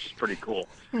 yeah, which is pretty cool.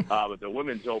 But the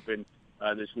Women's Open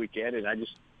this weekend, and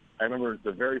I remember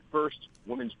the very first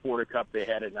Women's Porter Cup they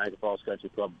had at Niagara Falls Country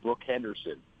Club. Brooke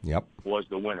Henderson was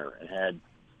the winner and had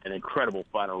an incredible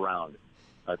final round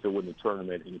to win the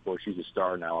tournament. And, of course, she's a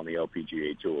star now on the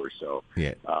LPGA Tour. So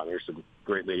there's some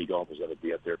great lady golfers that will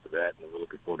be up there for that, and we're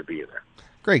looking forward to being there.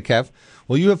 Great, Kev.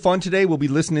 Well, you have fun today. We'll be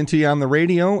listening to you on the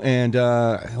radio, and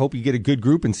I hope you get a good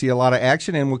group and see a lot of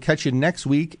action. And we'll catch you next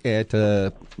week at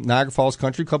Niagara Falls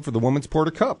Country Club for the Women's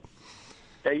Porter Cup.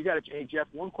 Hey, hey, Jeff,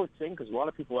 one quick thing, because a lot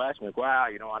of people ask me, like, wow,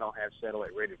 I don't have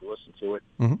satellite radio to listen to it.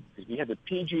 Because we have the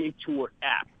PGA Tour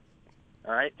app,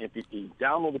 all right? If you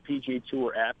download the PGA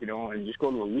Tour app, and just go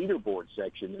to the leaderboard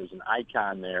section, there's an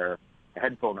icon there, a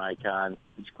headphone icon.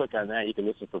 You just click on that, you can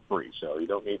listen for free. So you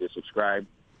don't need to subscribe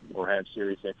or have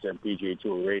Sirius XM PGA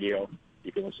Tour radio.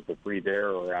 You can listen for free there,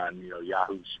 or on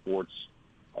Yahoo Sports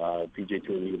PGA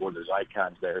Tour leaderboard. There's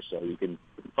icons there, so you can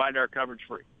find our coverage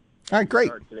free. All right, great.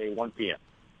 Start today, 1 p.m.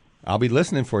 I'll be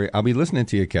listening for you. I'll be listening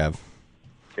to you, Kev.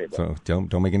 Okay, so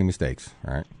don't make any mistakes.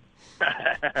 All right.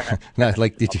 No,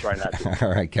 did you? I'll try not to.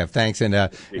 All right, Kev. Thanks, and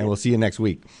we'll see you next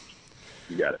week.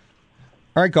 You got it.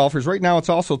 All right, golfers. Right now, it's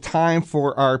also time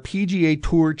for our PGA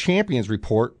Tour Champions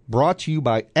Report, brought to you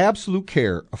by Absolute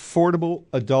Care, affordable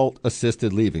adult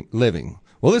assisted living.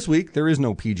 Well, this week, there is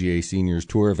no PGA Seniors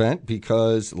Tour event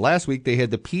because last week they had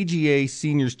the PGA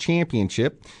Seniors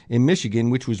Championship in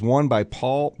Michigan, which was won by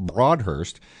Paul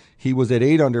Broadhurst. He was at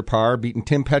 8 under par, beating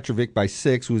Tim Petrovic by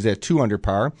 6, who was at 2 under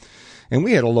par. And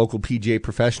we had a local PGA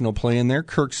professional playing there,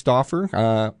 Kirk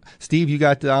Stauffer. Steve, you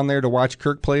got down there to watch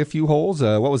Kirk play a few holes.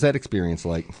 What was that experience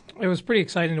like? It was pretty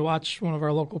exciting to watch one of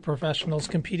our local professionals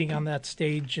competing on that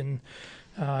stage, and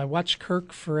I watched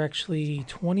Kirk for actually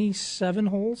 27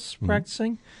 holes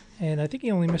practicing, and I think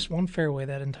he only missed one fairway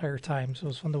that entire time, so it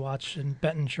was fun to watch in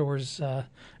Benton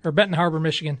Harbor,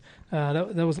 Michigan.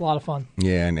 That was a lot of fun.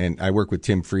 Yeah, and I work with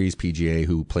Tim Freeze, PGA,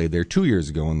 who played there 2 years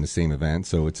ago in the same event,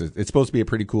 so it's supposed to be a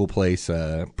pretty cool place,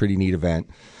 pretty neat event.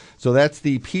 So that's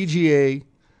the PGA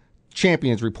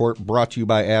Champions Report, brought to you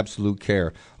by Absolute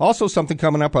Care. Also, something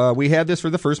coming up. We had this for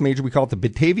the first major. We call it the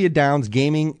Batavia Downs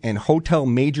Gaming and Hotel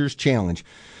Majors Challenge.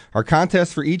 Our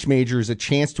contest for each major is a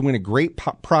chance to win a great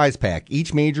prize pack.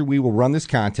 Each major, we will run this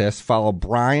contest. Follow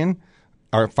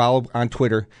on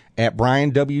Twitter at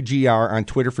BrianWGR on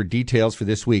Twitter for details for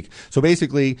this week. So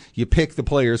basically, you pick the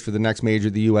players for the next major,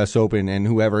 the U.S. Open, and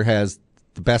whoever has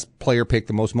the best player pick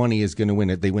the most money is going to win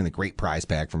it. They win a great prize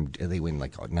pack. They win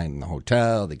like a night in the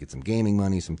hotel. They get some gaming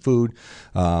money, some food.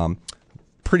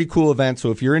 Pretty cool event.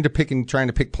 So if you're into trying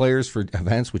to pick players for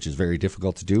events, which is very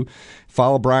difficult to do,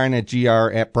 follow Brian at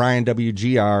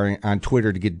BrianWGR on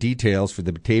Twitter to get details for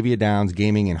the Batavia Downs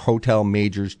Gaming and Hotel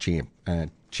Majors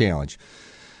Challenge.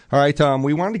 All right,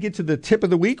 we wanted to get to the tip of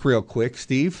the week real quick,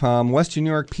 Steve. Western New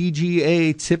York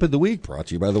PGA tip of the week, brought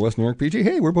to you by the Western New York PGA.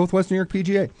 Hey, we're both Western New York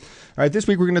PGA. All right, this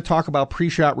week we're going to talk about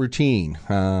pre-shot routine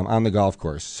on the golf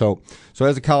course. So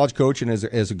as a college coach and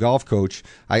as a golf coach,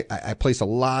 I place a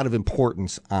lot of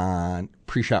importance on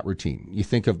pre-shot routine. You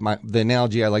think of the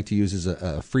analogy I like to use is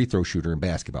a free throw shooter in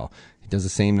basketball. Does the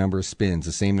same number of spins,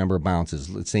 the same number of bounces,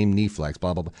 the same knee flex,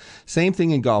 blah, blah, blah. Same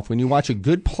thing in golf. When you watch a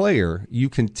good player, you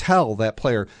can tell that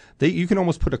player, you can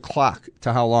almost put a clock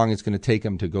to how long it's going to take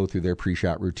them to go through their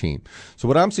pre-shot routine. So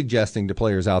what I'm suggesting to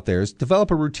players out there is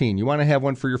develop a routine. You want to have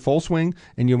one for your full swing,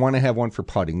 and you want to have one for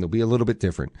putting. They'll be a little bit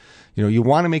different. You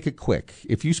want to make it quick.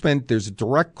 There's a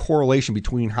direct correlation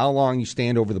between how long you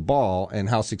stand over the ball and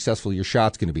how successful your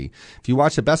shot's going to be. If you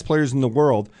watch the best players in the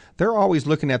world, they're always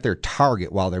looking at their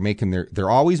target while they're making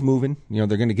they're always moving. They're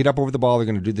going to get up over the ball. They're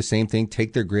going to do the same thing,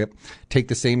 take their grip, take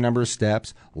the same number of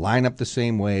steps, line up the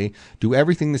same way, do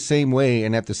everything the same way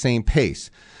and at the same pace.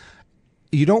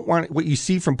 You don't want what you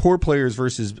see from poor players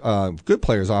versus good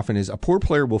players often is a poor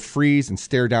player will freeze and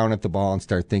stare down at the ball and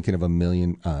start thinking of a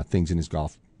million things in his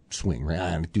golf swing, right?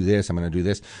 I'm going to do this, I'm going to do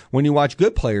this. When you watch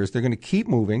good players, they're going to keep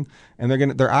moving, and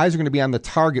their eyes are going to be on the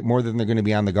target more than they're going to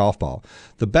be on the golf ball.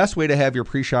 The best way to have your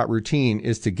pre-shot routine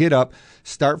is to get up,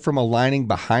 start from aligning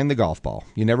behind the golf ball.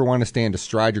 You never want to stand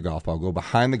astride your golf ball. Go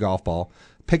behind the golf ball,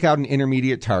 pick out an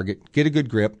intermediate target, get a good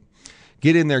grip,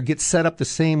 get in there, get set up the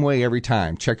same way every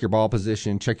time. Check your ball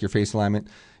position, check your face alignment,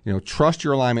 trust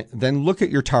your alignment, then look at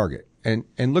your target. And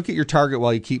look at your target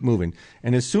while you keep moving.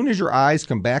 And as soon as your eyes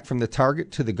come back from the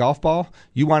target to the golf ball,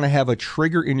 you want to have a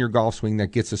trigger in your golf swing that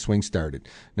gets the swing started.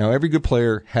 Now, every good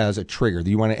player has a trigger.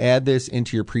 You want to add this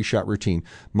into your pre-shot routine.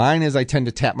 Mine is I tend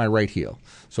to tap my right heel.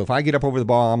 So if I get up over the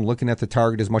ball, I'm looking at the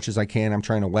target as much as I can. I'm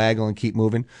trying to waggle and keep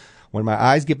moving. When my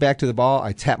eyes get back to the ball,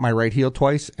 I tap my right heel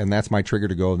twice, and that's my trigger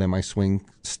to go. Then my swing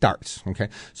starts. Okay.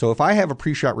 So if I have a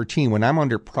pre-shot routine, when I'm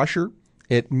under pressure,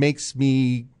 it makes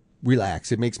me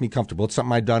relax. It makes me comfortable. It's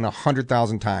something I've done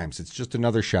 100,000 times. It's just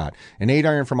another shot. An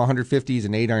 8-iron from 150 is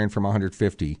an 8-iron from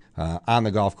 150 on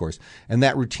the golf course. And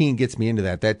that routine gets me into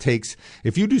that. That takes,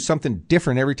 if you do something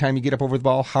different every time you get up over the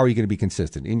ball, how are you going to be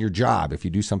consistent? In your job, if you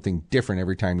do something different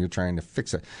every time you're trying to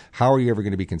fix it, how are you ever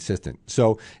going to be consistent?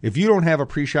 So if you don't have a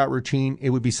pre-shot routine, it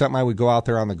would be something I would go out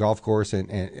there on the golf course, and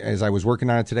as I was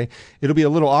working on it today, it'll be a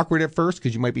little awkward at first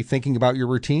because you might be thinking about your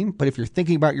routine. But if you're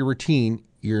thinking about your routine,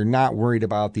 you're not worried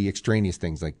about the extraneous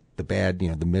things like the bad,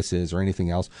 the misses or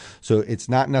anything else. So it's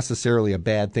not necessarily a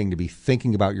bad thing to be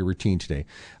thinking about your routine today.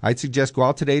 I'd suggest go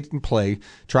out today and play.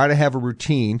 Try to have a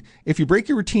routine. If you break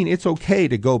your routine, it's okay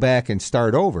to go back and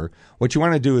start over. What you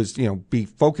want to do is, be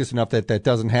focused enough that that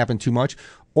doesn't happen too much,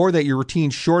 or that your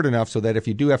routine's short enough so that if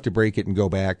you do have to break it and go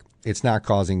back, it's not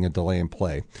causing a delay in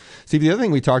play. See, the other thing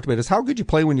we talked about is how good you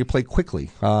play when you play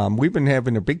quickly. We've been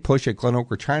having a big push at Glen Oak.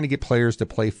 We're trying to get players to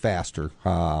play faster.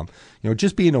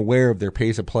 Just being aware of their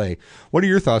pace of play. What are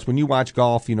your thoughts when you watch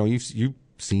golf? You've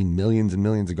seen millions and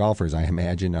millions of golfers, I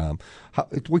imagine.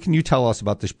 What can you tell us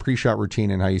about this pre-shot routine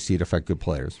and how you see it affect good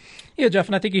players? Yeah, Jeff,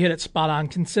 and I think you hit it spot on.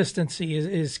 Consistency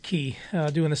is key.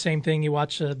 Doing the same thing. You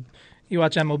watch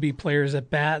MLB players at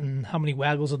bat and how many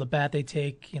waggles of the bat they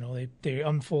take. They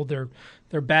unfold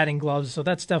their batting gloves. So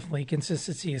that's definitely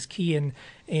consistency is key.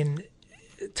 And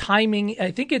timing,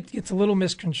 I think it's a little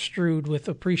misconstrued with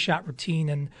a pre-shot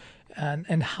routine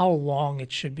and how long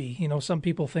it should be. Some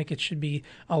people think it should be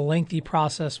a lengthy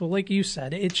process. Well, like you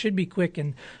said, it should be quick.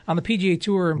 And on the PGA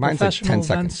Tour and mine's professional like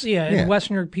 10 events, seconds. in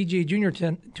Western New York PGA Junior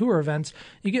Tour events,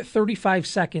 you get 35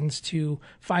 seconds to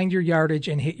find your yardage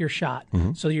and hit your shot.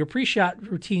 Mm-hmm. So your pre-shot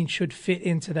routine should fit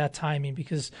into that timing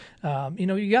because,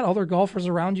 you got other golfers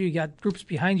around you, you got groups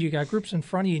behind you, you got groups in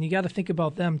front of you, and you got to think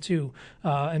about them too.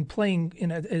 And playing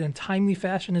in a timely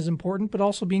fashion is important, but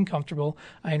also being comfortable,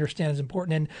 I understand, is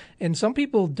important. And some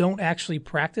people don't actually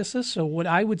practice this. So what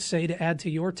I would say to add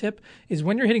to your tip is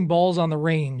when you're hitting balls on the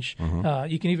range,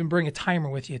 you can even bring a timer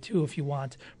with you too if you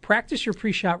want. Practice your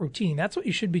pre-shot routine. That's what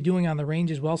you should be doing on the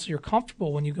range as well, so you're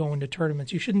comfortable when you go into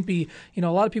tournaments. You shouldn't be, a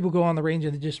lot of people go on the range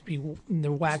and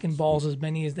they're whacking balls as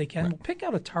many as they can. Right. Well, pick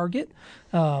out a target,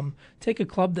 take a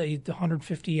club that you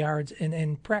 150 yards,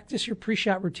 and practice your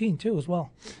pre-shot routine too as well.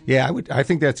 Yeah, I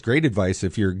think that's great advice.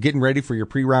 If you're getting ready for your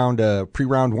pre-round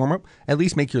warm-up, at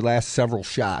least make your last several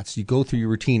shots. You go through your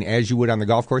routine as you would on the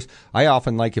golf course. I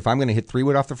often if I'm going to hit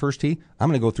 3-wood off the first tee, I'm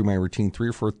going to go through my routine 3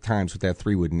 or 4 times with that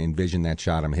 3-wood and envision that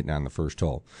shot I'm hitting on the first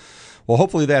hole. Well,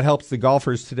 hopefully that helps the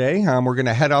golfers today. We're going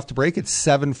to head off to break at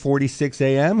 7:46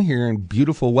 a.m. here in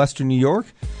beautiful Western New York,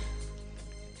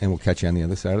 and we'll catch you on the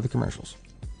other side of the commercials.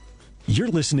 You're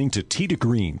listening to Tee to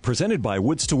Green, presented by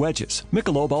Woods to Wedges,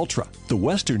 Michelob Ultra, the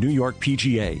Western New York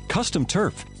PGA, Custom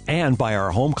Turf, and by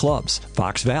our home clubs,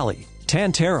 Fox Valley,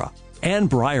 Tantera, and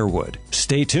Briarwood.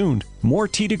 Stay tuned. More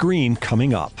Tee to Green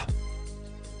coming up.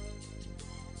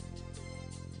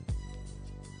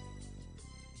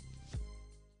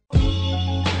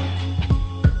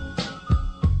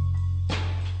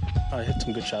 I hit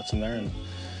some good shots in there and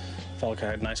felt like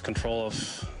I had nice control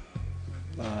of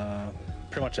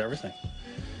pretty much everything.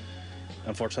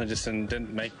 Unfortunately, just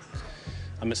didn't make.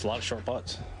 I missed a lot of short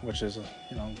putts, which is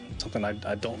something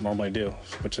I don't normally do,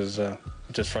 which is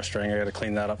frustrating. I got to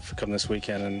clean that up come this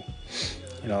weekend,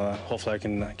 and hopefully I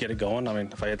can get it going. I mean,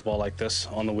 if I hit the ball like this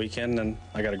on the weekend, then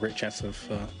I got a great chance of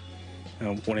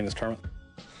winning this tournament.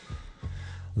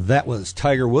 That was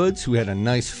Tiger Woods, who had a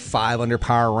nice 5-under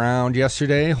par round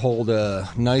yesterday. Hold a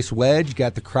nice wedge,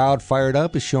 got the crowd fired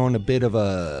up. Is showing a bit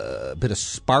of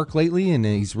spark lately, and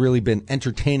he's really been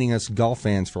entertaining us golf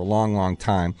fans for a long, long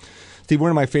time. Steve, one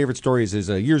of my favorite stories is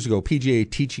years ago, PGA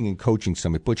Teaching and Coaching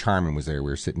Summit. Butch Harmon was there. We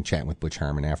were sitting chatting with Butch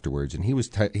Harmon afterwards, and he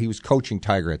was coaching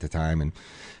Tiger at the time.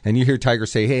 And you hear Tiger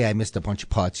say, "Hey, I missed a bunch of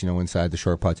putts, inside the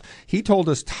short putts." He told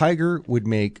us Tiger would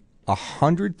make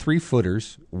 100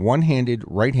 3-footers, one-handed,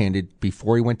 right-handed,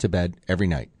 before he went to bed every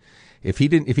night. If he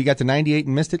got to 98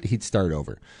 and missed it, he'd start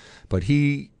over. But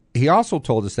he also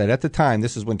told us that at the time,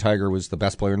 this is when Tiger was the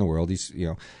best player in the world,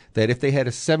 that if they had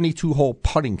a 72-hole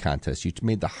putting contest, you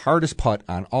made the hardest putt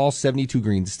on all 72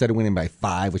 greens, instead of winning by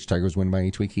 5, which Tiger was winning by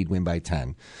each week, he'd win by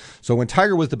 10. So when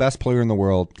Tiger was the best player in the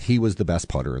world, he was the best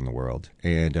putter in the world.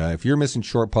 And if you're missing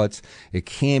short putts, it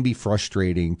can be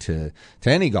frustrating to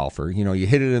any golfer. You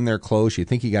hit it in there close, you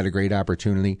think you got a great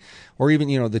opportunity, or even,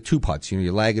 the 2 putts,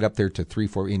 you lag it up there to 3,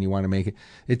 4, and you want to make it.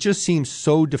 It just seems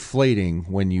so deflating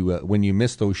when you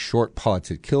miss those short putts.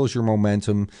 It kills your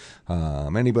momentum.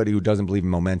 Anybody who doesn't believe in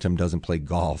momentum doesn't play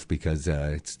golf, because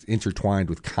it's intertwined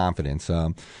with confidence.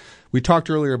 We talked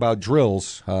earlier about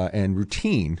drills and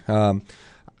routine.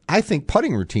 I think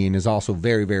putting routine is also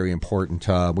very, very important.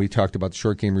 We talked about the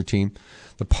short game routine.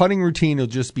 The putting routine will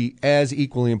just be as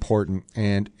equally important.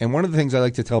 And one of the things I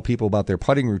like to tell people about their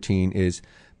putting routine is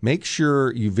make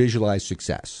sure you visualize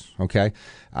success, okay?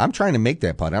 I'm trying to make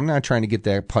that putt. I'm not trying to get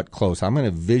that putt close. I'm going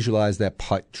to visualize that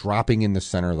putt dropping in the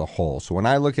center of the hole. So when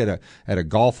I look at a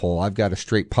golf hole, I've got a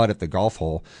straight putt at the golf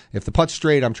hole. If the putt's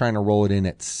straight, I'm trying to roll it in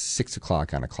at 6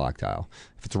 o'clock on a clock dial.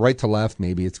 If it's right to left,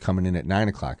 maybe it's coming in at 9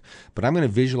 o'clock. But I'm going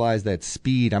to visualize that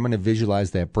speed. I'm going to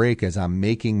visualize that break as I'm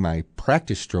making my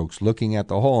practice strokes, looking at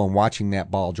the hole and watching that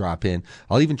ball drop in.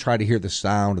 I'll even try to hear the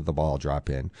sound of the ball drop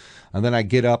in. And then I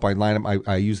get up, I line up,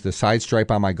 I use the side stripe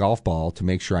on my golf ball to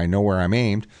make sure I know where I'm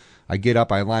aimed. I get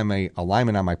up, I align my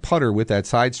alignment on my putter with that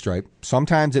side stripe.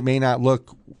 Sometimes it may not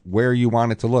look where you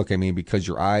want it to look. Because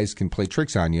your eyes can play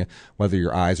tricks on you, whether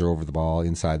your eyes are over the ball,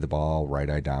 inside the ball, right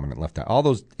eye dominant, left eye, all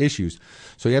those issues.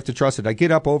 So you have to trust it. I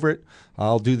get up over it.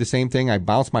 I'll do the same thing. I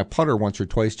bounce my putter once or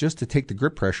twice just to take the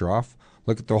grip pressure off.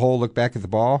 Look at the hole, look back at the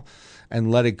ball, and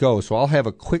let it go. So I'll have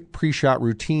a quick pre-shot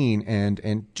routine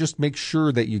and just make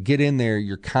sure that you get in there,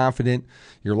 you're confident,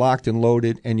 you're locked and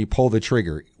loaded, and you pull the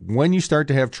trigger. When you start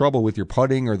to have trouble with your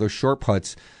putting or those short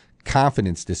putts,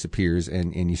 confidence disappears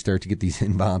and you start to get these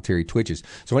involuntary twitches.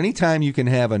 So anytime you can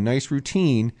have a nice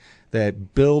routine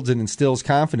that builds and instills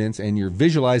confidence and you're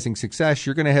visualizing success,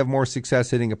 you're going to have more success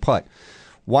hitting a putt.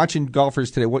 Watching golfers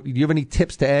today, do you have any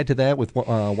tips to add to that with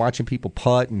watching people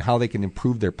putt and how they can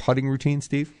improve their putting routine,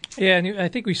 Steve? Yeah, and I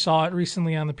think we saw it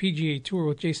recently on the PGA Tour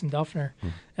with Jason Duffner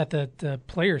at the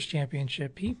Players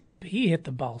Championship. He hit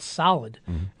the ball solid,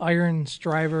 irons,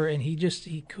 driver, and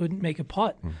he couldn't make a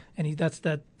putt. And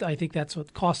I think that's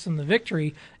what cost him the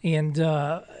victory. And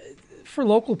for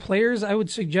local players, I would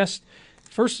suggest,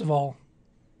 first of all,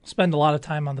 spend a lot of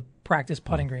time on the practice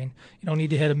putting green. You don't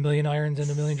need to hit 1,000,000 irons and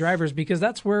 1,000,000 drivers, because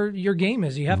that's where your game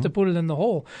is. You have to put it in the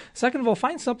hole. Second of all,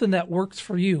 find something that works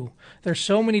for you. There's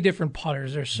so many different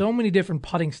putters. There's so many different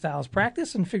putting styles.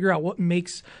 Practice and figure out what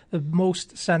makes the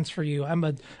most sense for you. I'm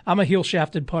a heel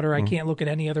shafted putter. I can't look at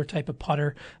any other type of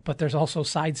putter, but there's also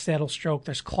side saddle stroke.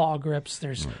 There's claw grips.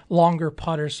 There's longer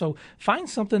putters. So find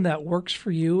something that works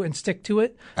for you and stick to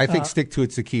it. I think stick to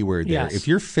it's the key word there. Yes. If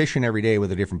you're fishing every day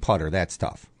with a different putter, that's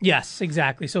tough. Yes,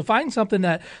 exactly. So find something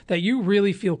that you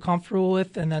really feel comfortable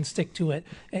with, and then stick to it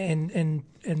and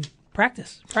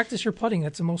practice. Practice your putting.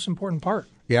 That's the most important part.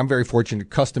 Yeah, I'm very fortunate.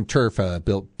 Custom Turf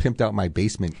pimped out my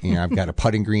basement. I've got a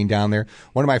putting green down there.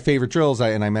 One of my favorite drills,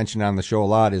 and I mentioned on the show a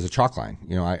lot, is a chalk line.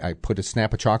 I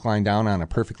snap a chalk line down on a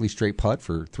perfectly straight putt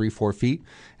for 3-4 feet,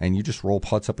 and you just roll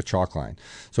putts up a chalk line.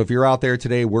 So if you're out there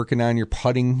today working on your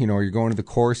putting, or you're going to the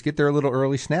course, get there a little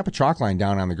early, snap a chalk line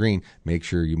down on the green. Make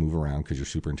sure you move around, because your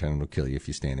superintendent will kill you if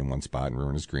you stand in one spot and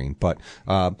ruin his green. But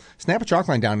snap a chalk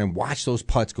line down and watch those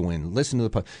putts go in. Listen to the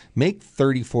putt. Make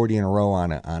 30, 40 in a row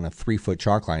on a 3-foot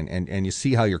chalk line, and you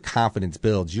see how your confidence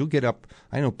builds. You'll get up,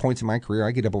 I know points in my career,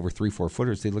 I get up over 3-4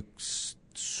 footers. They look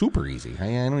super easy. I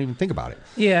don't even think about it.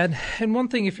 Yeah, and one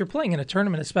thing, if you're playing in a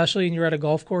tournament, especially and you're at a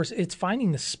golf course, it's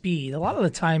finding the speed. A lot of the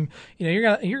time,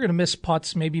 you're gonna miss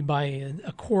putts maybe by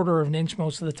a quarter of an inch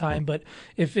most of the time. But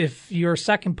if your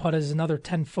second putt is another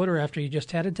 10-footer after you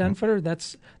just had a 10-footer,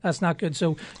 that's not good.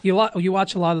 So you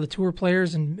watch a lot of the tour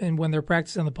players, and when they're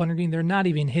practicing on the putting green, they're not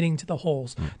even hitting to the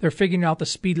holes. They're figuring out the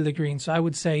speed of the green. So I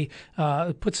would say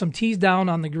put some tees down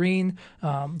on the green.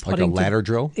 Like a ladder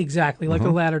drill? Exactly, like a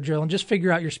ladder drill, and just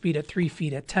figure out your speed at 3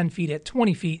 feet, at 10 feet, at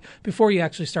 20 feet before you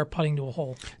actually start putting to a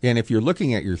hole. Yeah, and if you're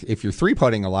looking at if you're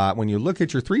 3-putting a lot, when you look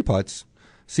at your 3 putts,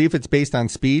 see if it's based on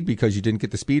speed because you didn't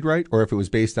get the speed right, or if it was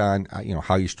based on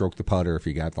how you stroke the putter, if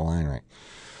you got the line right.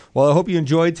 Well, I hope you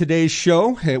enjoyed today's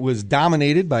show. It was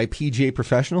dominated by PGA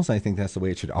professionals. I think that's the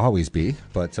way it should always be.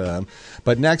 But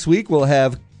next week we'll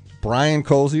have Brian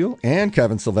Koziol and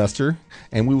Kevin Sylvester,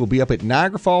 and we will be up at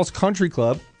Niagara Falls Country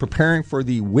Club preparing for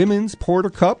the Women's Porter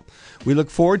Cup. We look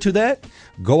forward to that.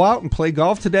 Go out and play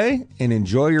golf today and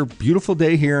enjoy your beautiful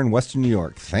day here in Western New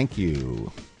York. Thank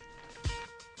you.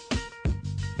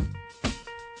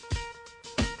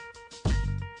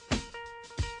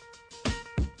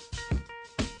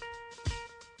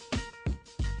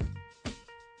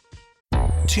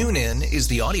 TuneIn is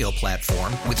the audio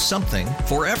platform with something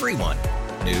for everyone.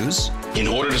 News. In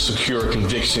order to secure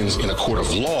convictions in a court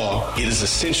of law, it is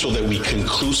essential that we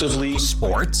conclusively.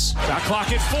 Sports. Shot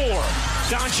clock at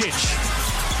 4.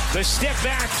 Doncic. The step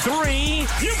back 3.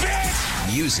 You bet.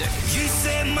 Music. You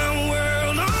set my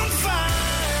world on fire.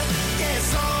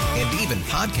 Yes, and even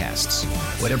podcasts.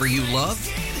 Whatever you love,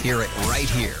 hear it right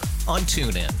here on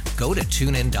TuneIn. Go to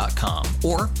TuneIn.com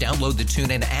or download the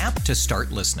TuneIn app to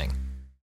start listening.